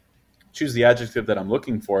be. Choose the adjective that I'm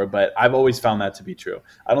looking for, but I've always found that to be true.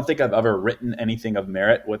 I don't think I've ever written anything of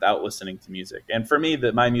merit without listening to music. And for me,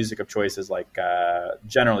 my music of choice is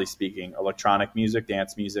generally speaking, electronic music,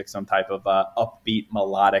 dance music, some type of upbeat,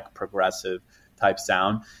 melodic, progressive type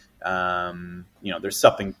sound. There's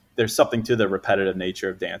something to the repetitive nature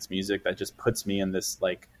of dance music that just puts me in this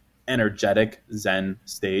energetic Zen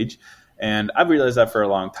stage. And I've realized that for a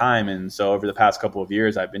long time. And so over the past couple of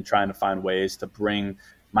years, I've been trying to find ways to bring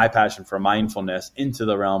my passion for mindfulness into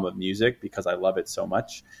the realm of music because I love it so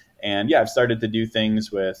much. And yeah, I've started to do things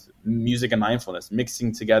with music and mindfulness,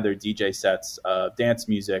 mixing together DJ sets of dance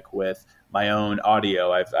music with my own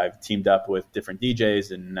audio. I've teamed up with different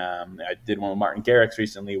DJs, and I did one with Martin Garrix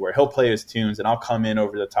recently where he'll play his tunes and I'll come in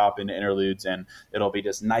over the top into interludes, and it'll be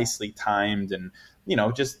just nicely timed, and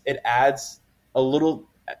just it adds a little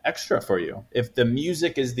extra for you. If the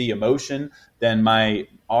music is the emotion, then my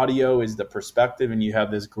audio is the perspective, and you have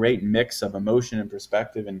this great mix of emotion and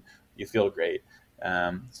perspective, and you feel great.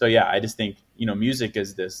 So yeah, I just think music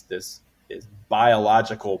is this is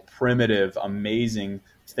biological, primitive, amazing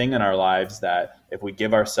thing in our lives that if we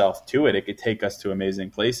give ourselves to it, it could take us to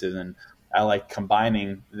amazing places. And I like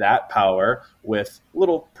combining that power with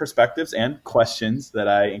little perspectives and questions that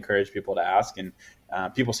I encourage people to ask. And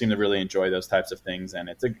people seem to really enjoy those types of things. And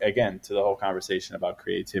it's, again, to the whole conversation about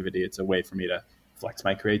creativity, it's a way for me to flex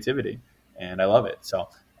my creativity. And I love it. So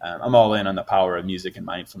I'm all in on the power of music and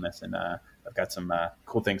mindfulness. And I've got some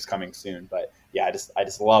cool things coming soon. But yeah, I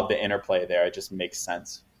just love the interplay there. It just makes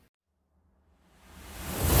sense.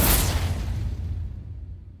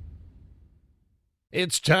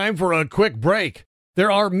 It's time for a quick break. There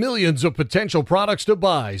are millions of potential products to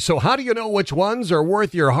buy, so how do you know which ones are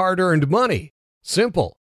worth your hard-earned money?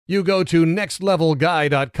 Simple. You go to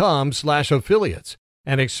nextlevelguy.com/affiliates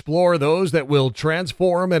and explore those that will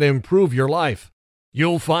transform and improve your life.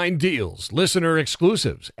 You'll find deals, listener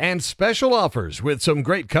exclusives, and special offers with some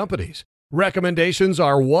great companies. Recommendations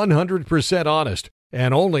are 100% honest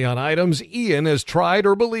and only on items Ian has tried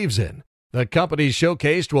or believes in. The companies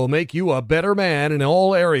showcased will make you a better man in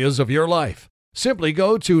all areas of your life. Simply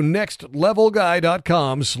go to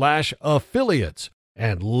nextlevelguy.com/affiliates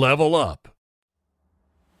and level up.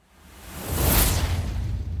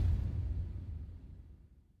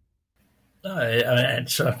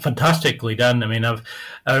 It's fantastically done. I mean, I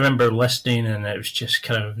remember listening, and it was just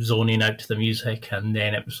kind of zoning out to the music, and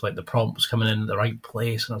then it was like the prompt was coming in at the right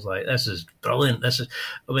place, and I was like, "This is brilliant." This is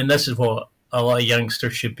what a lot of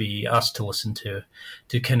youngsters should be asked to listen to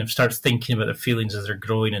kind of start thinking about their feelings as they're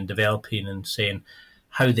growing and developing, and saying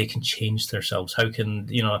how they can change themselves. How can,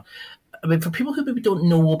 I mean, for people who maybe don't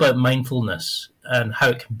know about mindfulness and how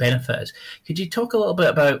it can benefit us, could you talk a little bit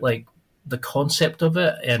about like the concept of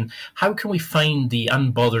it, and how can we find the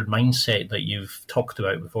unbothered mindset that you've talked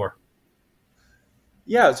about before?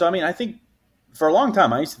 Yeah. So, I mean, I think for a long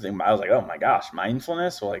time, I used to think, I was like, oh my gosh,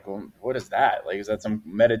 mindfulness? Well, what is that? Like, is that some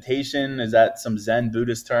meditation? Is that some Zen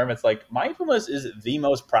Buddhist term? It's like mindfulness is the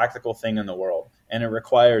most practical thing in the world, and it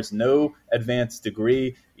requires no advanced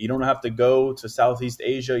degree. You don't have to go to Southeast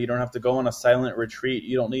Asia. You don't have to go on a silent retreat.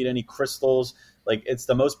 You don't need any crystals. Like, it's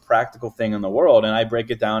the most practical thing in the world. And I break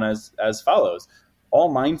it down as follows. All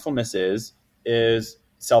mindfulness is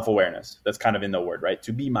self-awareness. That's kind of in the word, right?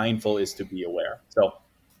 To be mindful is to be aware. So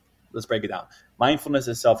let's break it down. Mindfulness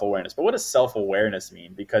is self-awareness. But what does self-awareness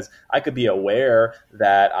mean? Because I could be aware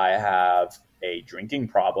that I have a drinking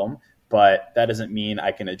problem, but that doesn't mean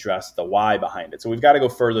I can address the why behind it. So we've got to go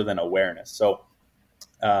further than awareness. So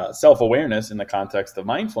self-awareness in the context of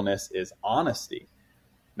mindfulness is honesty.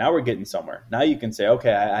 Now we're getting somewhere. Now you can say,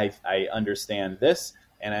 okay, I understand this,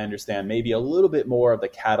 and I understand maybe a little bit more of the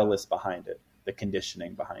catalyst behind it, the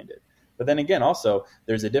conditioning behind it. But then again, also,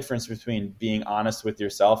 there's a difference between being honest with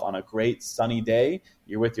yourself on a great sunny day,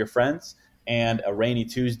 you're with your friends, and a rainy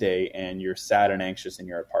Tuesday and you're sad and anxious in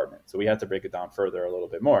your apartment. So we have to break it down further a little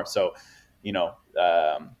bit more. So,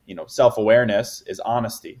 self-awareness is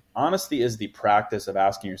honesty. Honesty is the practice of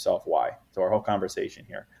asking yourself why. So our whole conversation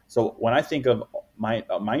here. So when I think of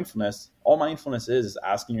mindfulness, all mindfulness is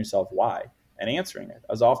asking yourself why and answering it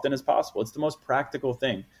as often as possible. It's the most practical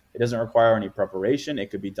thing. It doesn't require any preparation. It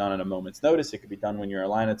could be done at a moment's notice. It could be done when you're in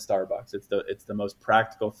line at Starbucks. It's the most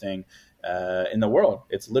practical thing in the world.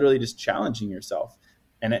 It's literally just challenging yourself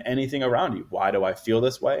and anything around you. Why do I feel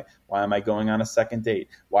this way? Why am I going on a second date?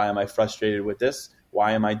 Why am I frustrated with this?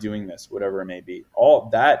 Why am I doing this? Whatever it may be. All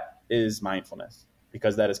that is mindfulness,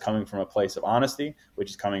 because that is coming from a place of honesty,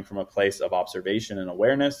 which is coming from a place of observation and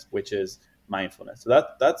awareness, which is mindfulness. So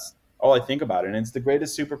that's all I think about it. And it's the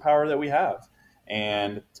greatest superpower that we have.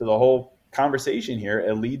 And to the whole conversation here,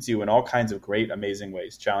 it leads you in all kinds of great, amazing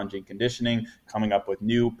ways, challenging conditioning, coming up with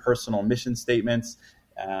new personal mission statements,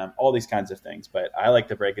 all these kinds of things. But I like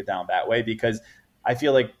to break it down that way because I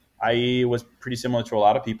feel like I was pretty similar to a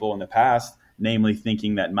lot of people in the past, namely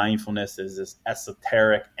thinking that mindfulness is this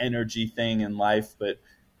esoteric energy thing in life. But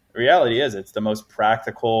the reality is it's the most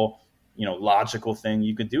practical, logical thing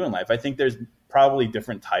you could do in life. I think there's probably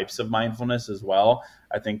different types of mindfulness as well.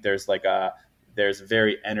 I think there's there's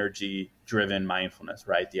very energy driven mindfulness,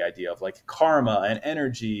 right? The idea of like karma and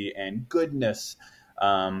energy and goodness.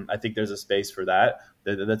 I think there's a space for that.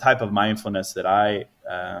 The type of mindfulness that I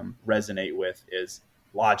resonate with is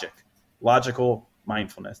logical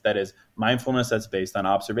mindfulness. That is mindfulness that's based on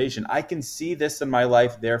observation. I can see this in my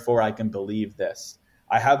life, therefore I can believe this.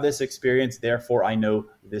 I have this experience, therefore I know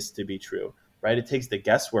this to be true, right? It takes the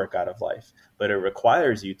guesswork out of life, but it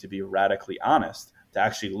requires you to be radically honest, to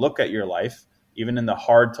actually look at your life, even in the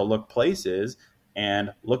hard to look places,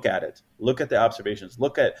 and look at it. Look at the observations,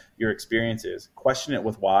 look at your experiences, question it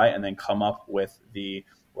with why, and then come up with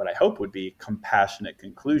what I hope would be compassionate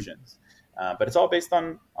conclusions. But it's all based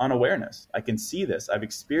on awareness. I can see this. I've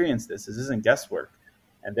experienced this. This isn't guesswork.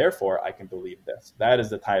 and therefore I can believe this. That is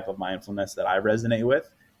the type of mindfulness that I resonate with,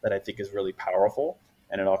 that I think is really powerful.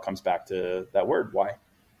 And it all comes back to that word, why.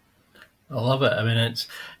 I love it. I mean,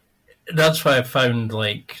 that's why I found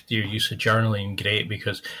like your use of journaling great,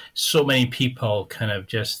 because so many people kind of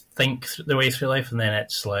just think their way through life, and then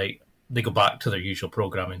it's like they go back to their usual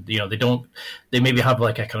programming. They maybe have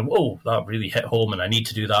like a kind of, oh, that really hit home and I need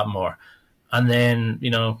to do that more. And then,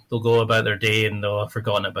 they'll go about their day and they'll have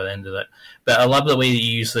forgotten it by the end of it. But I love the way that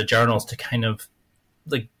you use the journals to kind of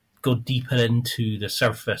like go deeper into the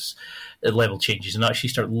surface level changes and actually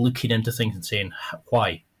start looking into things and saying,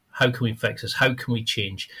 why? How can we fix this? How can we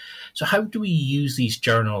change? So how do we use these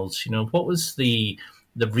journals? What was the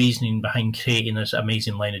reasoning behind creating this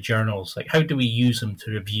amazing line of journals? Like, how do we use them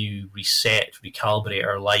to review, reset, recalibrate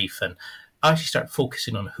our life, and actually start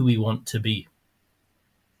focusing on who we want to be?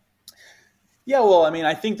 Yeah, well, I mean,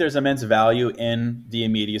 I think there's immense value in the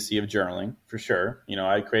immediacy of journaling, for sure.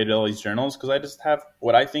 I created all these journals because I just have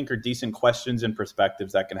what I think are decent questions and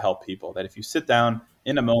perspectives that can help people, that if you sit down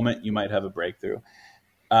in a moment, you might have a breakthrough.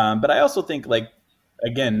 But I also think, like,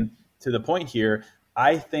 again, to the point here,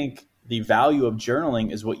 I think the value of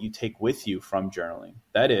journaling is what you take with you from journaling.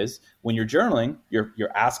 That is, when you're journaling,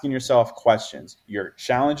 you're asking yourself questions, you're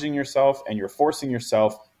challenging yourself, and you're forcing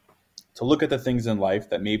yourself to look at the things in life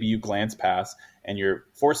that maybe you glance past, and you're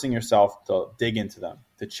forcing yourself to dig into them,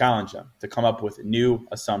 to challenge them, to come up with new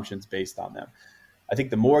assumptions based on them. I think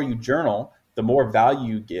the more you journal, the more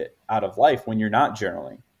value you get out of life when you're not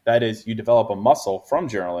journaling. That is, you develop a muscle from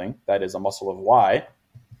journaling, that is a muscle of why,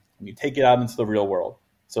 and you take it out into the real world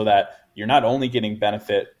so that you're not only getting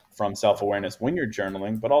benefit from self-awareness when you're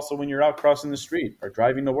journaling, but also when you're out crossing the street or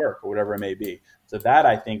driving to work or whatever it may be. So that,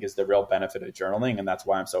 I think, is the real benefit of journaling, and that's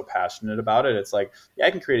why I'm so passionate about it. It's like, yeah,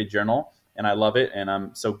 I can create a journal, and I love it, and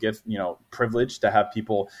I'm so privileged to have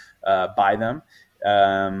people buy them.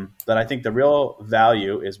 But I think the real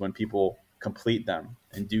value is when people complete them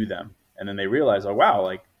and do them, and then they realize, oh, wow,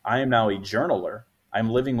 like, I am now a journaler. I'm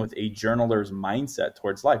living with a journaler's mindset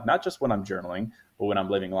towards life, not just when I'm journaling, but when I'm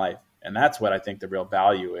living life. And that's what I think the real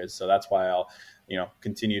value is. So that's why I'll,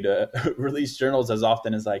 continue to release journals as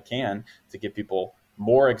often as I can to give people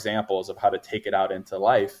more examples of how to take it out into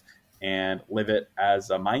life and live it as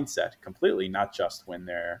a mindset completely, not just when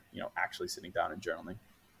they're, actually sitting down and journaling.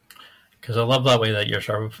 Because I love that way that you're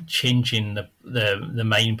sort of changing the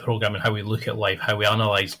mind program and how we look at life, how we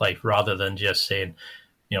analyze life, rather than just saying,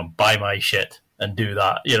 buy my shit and do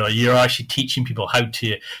that. You're actually teaching people how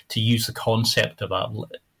to use the concept of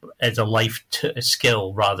that as a life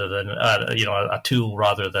skill rather than a tool,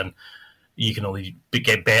 rather than you can only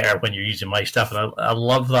get better when you're using my stuff. And I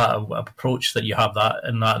love that approach that you have that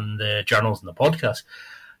in the journals and the podcast.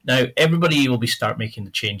 Now, everybody will start making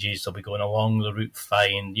the changes. They'll be going along the route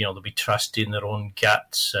fine. They'll be trusting their own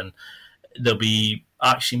guts, and they'll be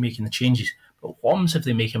actually making the changes. But what happens if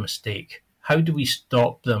they make a mistake? How do we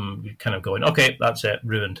stop them kind of going, okay, that's it,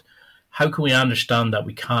 ruined? How can we understand that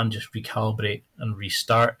we can just recalibrate and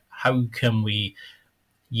restart? How can we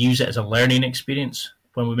use it as a learning experience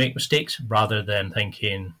when we make mistakes, rather than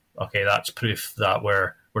thinking, okay, that's proof that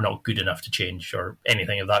we're not good enough to change, or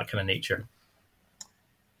anything of that kind of nature?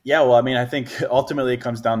 Yeah, well, I mean, I think ultimately it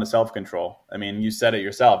comes down to self-control. I mean, you said it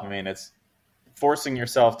yourself. I mean, it's forcing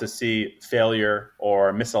yourself to see failure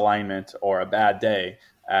or misalignment or a bad day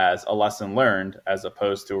as a lesson learned, as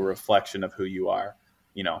opposed to a reflection of who you are.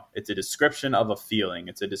 It's a description of a feeling.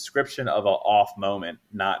 It's a description of an off moment,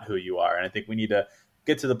 not who you are. And I think we need to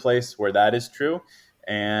get to the place where that is true.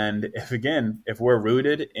 And if we're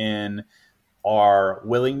rooted in our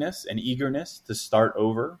willingness and eagerness to start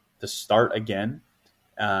over, to start again,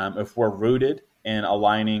 if we're rooted in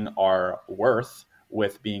aligning our worth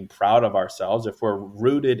with being proud of ourselves, if we're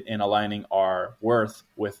rooted in aligning our worth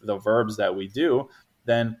with the verbs that we do,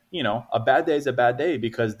 then, a bad day is a bad day,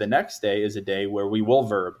 because the next day is a day where we will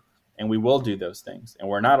verb and we will do those things. And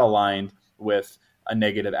we're not aligned with a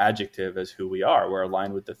negative adjective as who we are. We're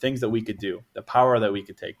aligned with the things that we could do, the power that we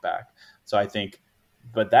could take back. So I think,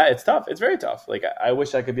 but that it's tough. It's very tough. Like, I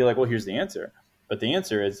wish I could be like, well, here's the answer. But the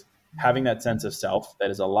answer is having that sense of self that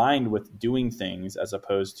is aligned with doing things as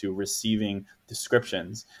opposed to receiving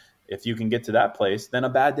descriptions. If you can get to that place, then a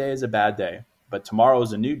bad day is a bad day. But tomorrow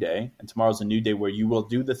is a new day, and tomorrow is a new day where you will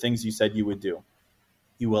do the things you said you would do.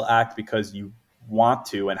 You will act because you want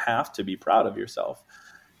to and have to be proud of yourself.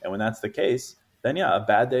 And when that's the case, then yeah, a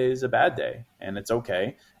bad day is a bad day, and it's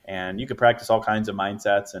okay. And you could practice all kinds of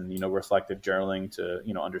mindsets and, reflective journaling to,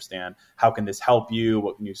 understand how can this help you?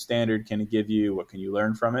 What new standard can it give you? What can you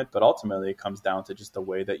learn from it? But ultimately, it comes down to just the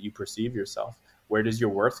way that you perceive yourself. Where does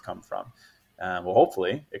your worth come from? Well,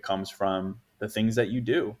 hopefully it comes from the things that you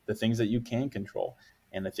do, the things that you can control.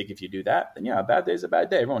 And I think if you do that, then a bad day is a bad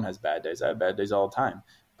day. Everyone has bad days. I have bad days all the time.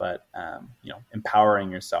 But,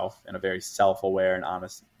 empowering yourself in a very self-aware and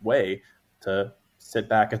honest way to sit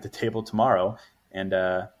back at the table tomorrow and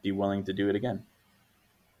be willing to do it again.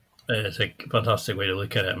 It's a fantastic way to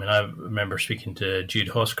look at it. I mean, I remember speaking to Jude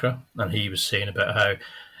Hoskra, and he was saying about how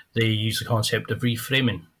they use the concept of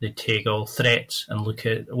reframing. They take all threats and look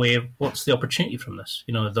at a way of what's the opportunity from this.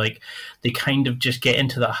 Like they kind of just get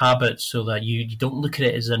into that habit so that you don't look at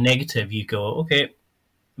it as a negative. You go, okay,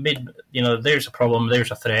 there's a problem,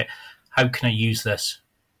 there's a threat. How can I use this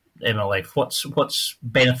in my life? What's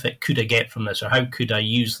benefit could I get from this, or how could I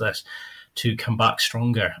use this to come back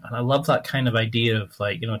stronger? And I love that kind of idea of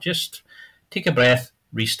just take a breath,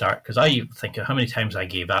 restart. Because I think of how many times I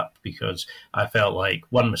gave up because I felt like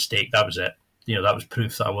one mistake, that was it. That was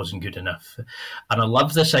proof that I wasn't good enough. And I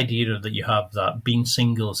love this idea that you have that being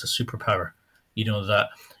single is a superpower. That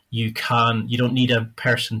you don't need a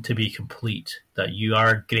person to be complete, that you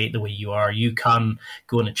are great the way you are. You can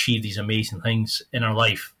go and achieve these amazing things in our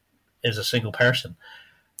life as a single person.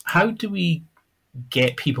 How do we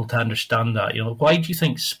get people to understand that? Why do you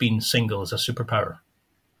think being single is a superpower?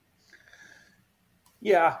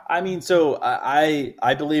 Yeah, I mean, so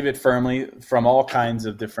I believe it firmly from all kinds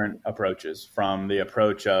of different approaches. From the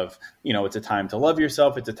approach of, it's a time to love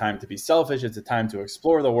yourself, it's a time to be selfish, it's a time to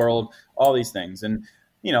explore the world, all these things. And,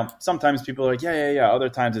 sometimes people are like, yeah. Other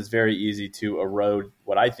times it's very easy to erode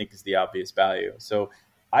what I think is the obvious value. So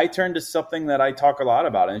I turn to something that I talk a lot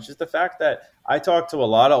about, and it's just the fact that I talk to a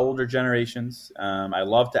lot of older generations. I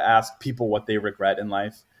love to ask people what they regret in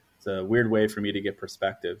life. It's a weird way for me to get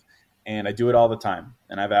perspective. And I do it all the time.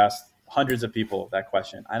 And I've asked hundreds of people that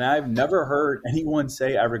question. And I've never heard anyone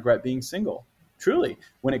say, I regret being single. Truly,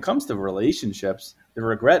 when it comes to relationships, the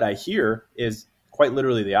regret I hear is quite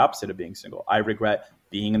literally the opposite of being single. I regret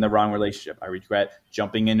being in the wrong relationship. I regret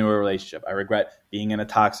jumping into a relationship. I regret being in a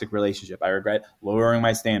toxic relationship. I regret lowering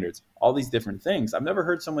my standards. All these different things. I've never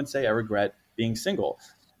heard someone say, I regret being single.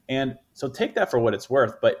 And so take that for what it's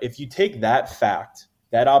worth. But if you take that fact,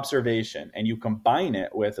 that observation, and you combine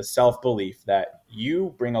it with a self-belief that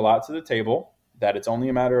you bring a lot to the table, that it's only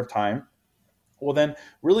a matter of time, well, then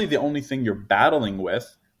really the only thing you're battling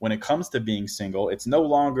with when it comes to being single, it's no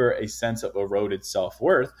longer a sense of eroded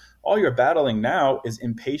self-worth. All you're battling now is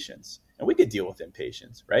impatience. And we could deal with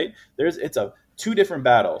impatience, right? It's two different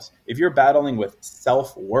battles. If you're battling with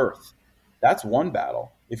self-worth, that's one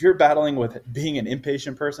battle. If you're battling with being an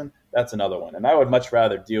impatient person, that's another one. And I would much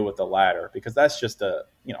rather deal with the latter because that's just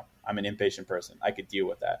I'm an impatient person. I could deal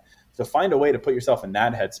with that. So find a way to put yourself in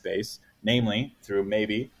that headspace, namely through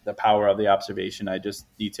maybe the power of the observation I just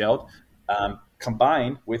detailed,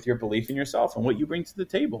 combined with your belief in yourself and what you bring to the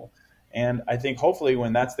table. And I think hopefully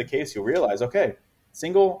when that's the case, you'll realize, okay,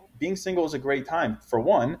 being single is a great time. For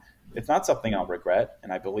one, it's not something I'll regret,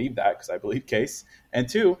 and I believe that because I believe Case. And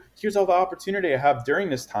two, here's all the opportunity I have during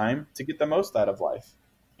this time to get the most out of life.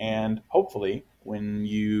 And hopefully, when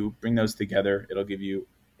you bring those together, it'll give you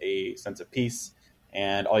a sense of peace.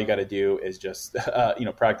 And all you got to do is just,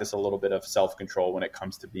 practice a little bit of self-control when it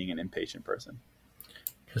comes to being an impatient person.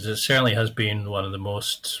 Because it certainly has been one of the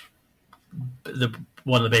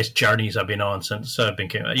best journeys I've been on since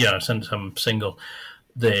I'm single.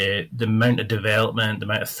 The amount of development, the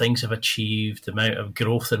amount of things I've achieved, the amount of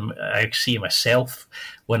growth I see in myself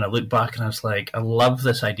when I look back, and I was like, I love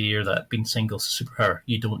this idea that being single is a superpower.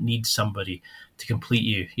 You don't need somebody to complete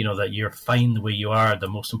you. That you're fine the way you are. The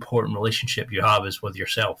most important relationship you have is with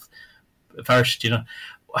yourself. First,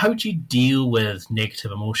 how do you deal with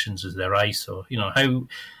negative emotions as they arise? So, how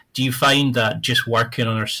do you find that just working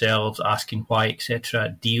on ourselves, asking why,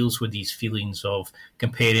 etc., deals with these feelings of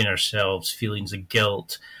comparing ourselves, feelings of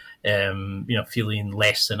guilt, feeling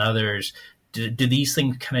less than others? Do these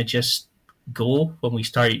things kind of just go when we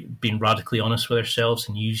start being radically honest with ourselves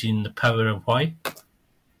and using the power of why?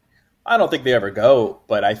 I don't think they ever go,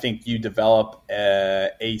 but I think you develop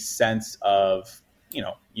a sense of,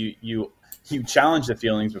 you challenge the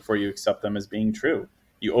feelings before you accept them as being true.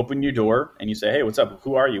 You open your door and you say, hey, what's up?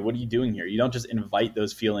 Who are you? What are you doing here? You don't just invite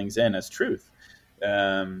those feelings in as truth.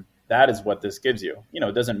 That is what this gives you.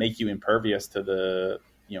 It doesn't make you impervious to the,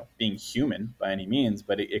 being human by any means,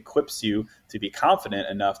 but it equips you to be confident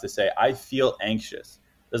enough to say, I feel anxious.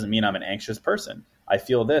 Doesn't mean I'm an anxious person. I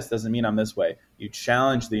feel this. Doesn't mean I'm this way. You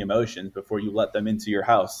challenge the emotions before you let them into your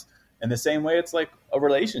house. In the same way, it's like a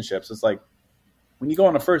relationship. So it's like when you go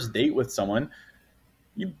on a first date with someone,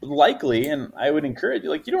 you likely, and I would encourage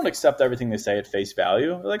you, you don't accept everything they say at face value.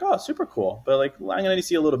 You're like, oh, super cool. But I'm going to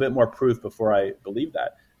see a little bit more proof before I believe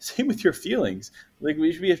that. Same with your feelings. Like,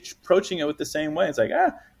 we should be approaching it with the same way. It's like,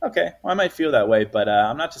 okay, well, I might feel that way, but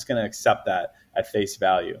I'm not just going to accept that at face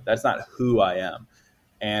value. That's not who I am.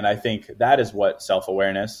 And I think that is what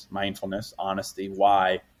self-awareness, mindfulness, honesty,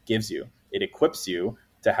 why gives you. It equips you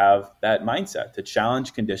to have that mindset, to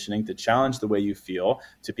challenge conditioning, to challenge the way you feel,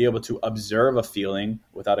 to be able to observe a feeling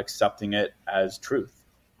without accepting it as truth.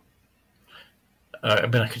 I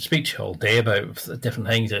mean, I could speak to you all day about different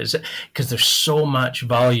things. Because there's so much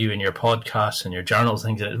value in your podcasts and your journals,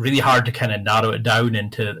 things that it's really hard to kind of narrow it down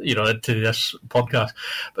into this podcast.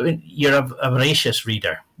 But I mean, you're a voracious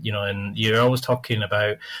reader, and you're always talking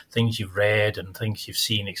about things you've read and things you've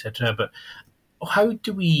seen, etc. But how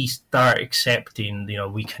do we start accepting,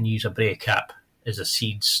 we can use a breakup as a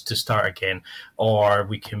seeds to start again, or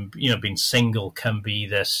we can, being single can be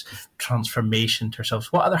this transformation to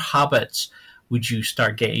ourselves? What other habits would you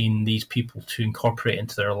start getting these people to incorporate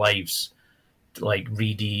into their lives, like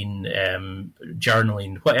reading,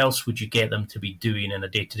 journaling? What else would you get them to be doing on a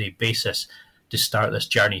day-to-day basis to start this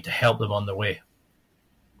journey to help them on their way?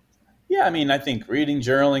 Yeah, I mean, I think reading,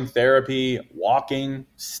 journaling, therapy, walking,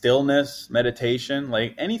 stillness, meditation,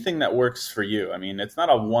 like anything that works for you. I mean, it's not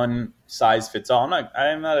a one size fits all.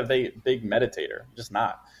 I'm not a big meditator, I'm just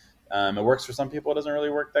not. It works for some people. It doesn't really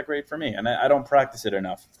work that great for me. And I don't practice it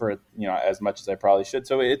enough for, as much as I probably should.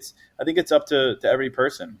 So I think it's up to every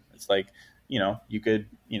person. It's like, you could,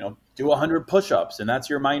 do 100 push-ups and that's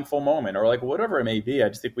your mindful moment, or like whatever it may be. I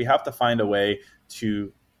just think we have to find a way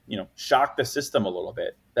to, shock the system a little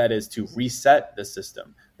bit. That is to reset the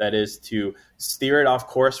system. That is to steer it off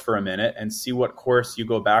course for a minute and see what course you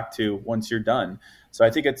go back to once you're done. So I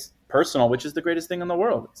think it's personal, which is the greatest thing in the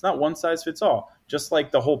world. It's not one size fits all. Just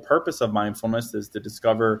like the whole purpose of mindfulness is to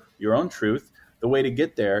discover your own truth, the way to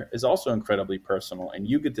get there is also incredibly personal, and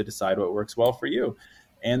you get to decide what works well for you.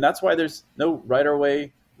 And that's why there's no right or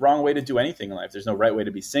wrong way to do anything in life. There's no right way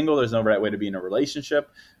to be single. There's no right way to be in a relationship,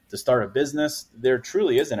 to start a business. There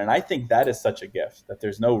truly isn't. And I think that is such a gift, that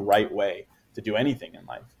there's no right way to do anything in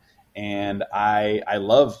life. And I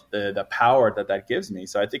love the power that gives me.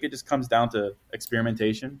 So I think it just comes down to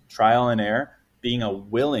experimentation, trial and error, being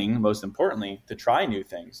most importantly, to try new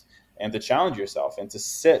things and to challenge yourself and to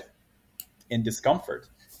sit in discomfort.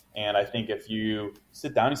 And I think if you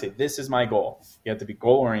sit down and say, this is my goal, you have to be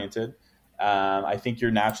goal-oriented. I think you're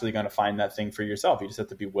naturally going to find that thing for yourself. You just have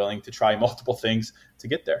to be willing to try multiple things to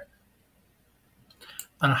get there.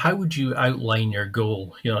 And how would you outline your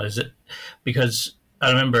goal? Is it because I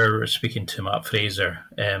remember speaking to Matt Fraser,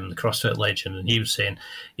 the CrossFit legend, and he was saying,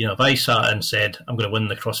 if I sat and said, I'm going to win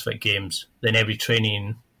the CrossFit Games, then every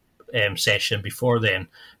training session before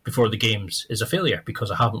the games is a failure because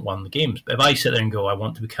I haven't won the games. But if I sit there and go, I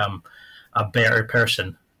want to become a better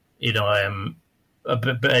person,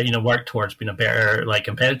 work towards being a better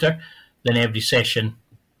competitor, then every session,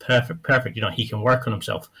 perfect. He can work on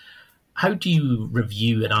himself. How do you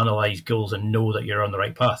review and analyze goals and know that you're on the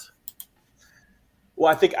right path?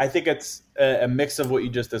 Well, I think it's a mix of what you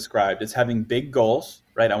just described. It's having big goals,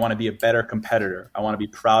 right? I want to be a better competitor. I want to be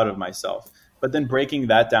proud of myself. But then breaking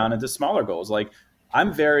that down into smaller goals. Like,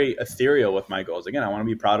 I'm very ethereal with my goals. Again, I want to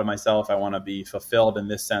be proud of myself. I want to be fulfilled in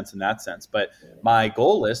this sense and that sense. But my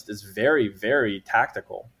goal list is very, very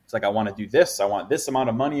tactical. It's like, I want to do this. I want this amount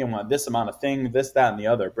of money. I want this amount of thing, this, that, and the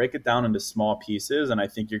other. Break it down into small pieces. And I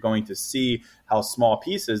think you're going to see how small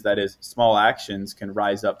pieces, that is small actions, can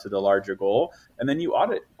rise up to the larger goal. And then you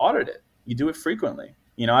audit it. You do it frequently.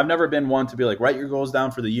 I've never been one to be like, write your goals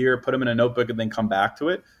down for the year, put them in a notebook, and then come back to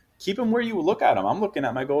it. Keep them where you look at them. I'm looking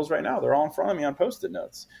at my goals right now. They're all in front of me on Post-it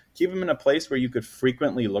notes. Keep them in a place where you could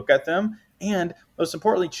frequently look at them, and most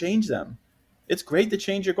importantly, change them. It's great to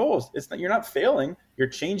change your goals. You're not failing. You're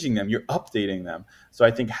changing them. You're updating them. So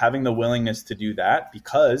I think having the willingness to do that,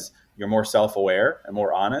 because you're more self-aware and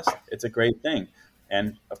more honest, it's a great thing.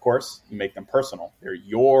 And of course, you make them personal. They're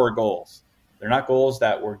your goals. They're not goals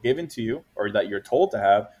that were given to you or that you're told to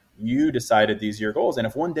have. You decided these are your goals. And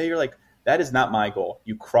if one day you're like, that is not my goal,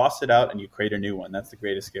 you cross it out and you create a new one. That's the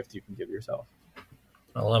greatest gift you can give yourself.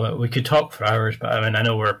 I love it. We could talk for hours, but I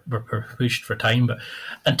know we're pushed for time, but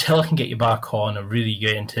until I can get you back on and really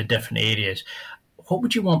get into different areas, what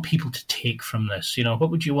would you want people to take from this?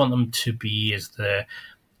 What would you want them to be as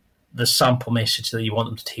the sample message that you want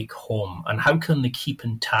them to take home? And how can they keep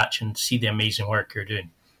in touch and see the amazing work you're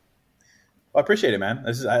doing? Well, I appreciate it, man.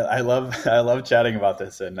 I love chatting about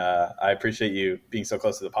this, and I appreciate you being so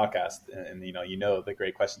close to the podcast, and the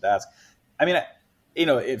great question to ask. I mean,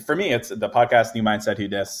 for me, it's the podcast, New Mindset Who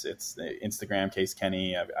Dis. It's Instagram, Case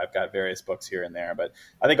Kenny. I've got various books here and there, but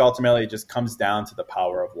I think ultimately it just comes down to the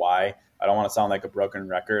power of why. I don't want to sound like a broken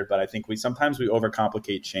record, but I think sometimes we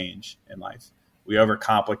overcomplicate change in life. We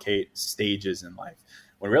overcomplicate stages in life,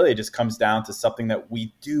 when really it just comes down to something that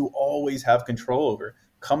we do always have control over.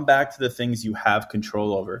 Come back to the things you have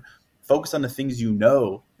control over. Focus on the things you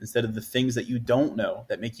know instead of the things that you don't know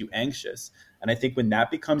that make you anxious. And I think when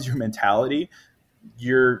that becomes your mentality,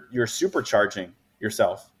 you're supercharging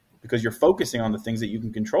yourself, because you're focusing on the things that you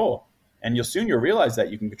can control. And you'll realize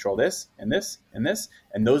that you can control this and this and this.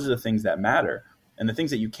 And those are the things that matter. And the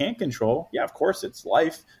things that you can't control, yeah, of course, it's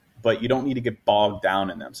life, but you don't need to get bogged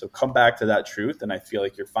down in them. So come back to that truth. And I feel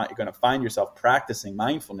like you're going to find yourself practicing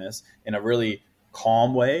mindfulness in a really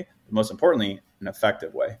calm way, but most importantly, an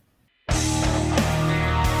effective way.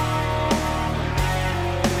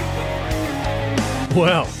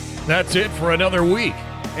 Well, that's it for another week.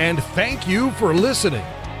 And thank you for listening.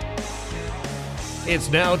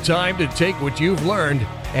 It's now time to take what you've learned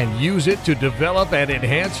and use it to develop and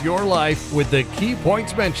enhance your life with the key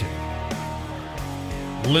points mentioned.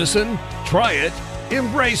 Listen, try it,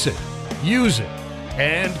 embrace it, use it,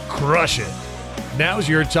 and crush it. Now's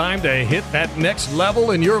your time to hit that next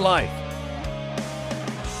level in your life.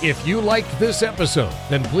 If you liked this episode,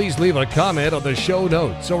 then please leave a comment on the show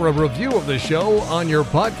notes or a review of the show on your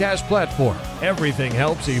podcast platform. Everything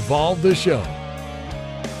helps evolve the show.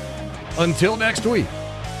 Until next week,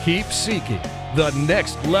 keep seeking the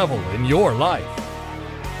next level in your life.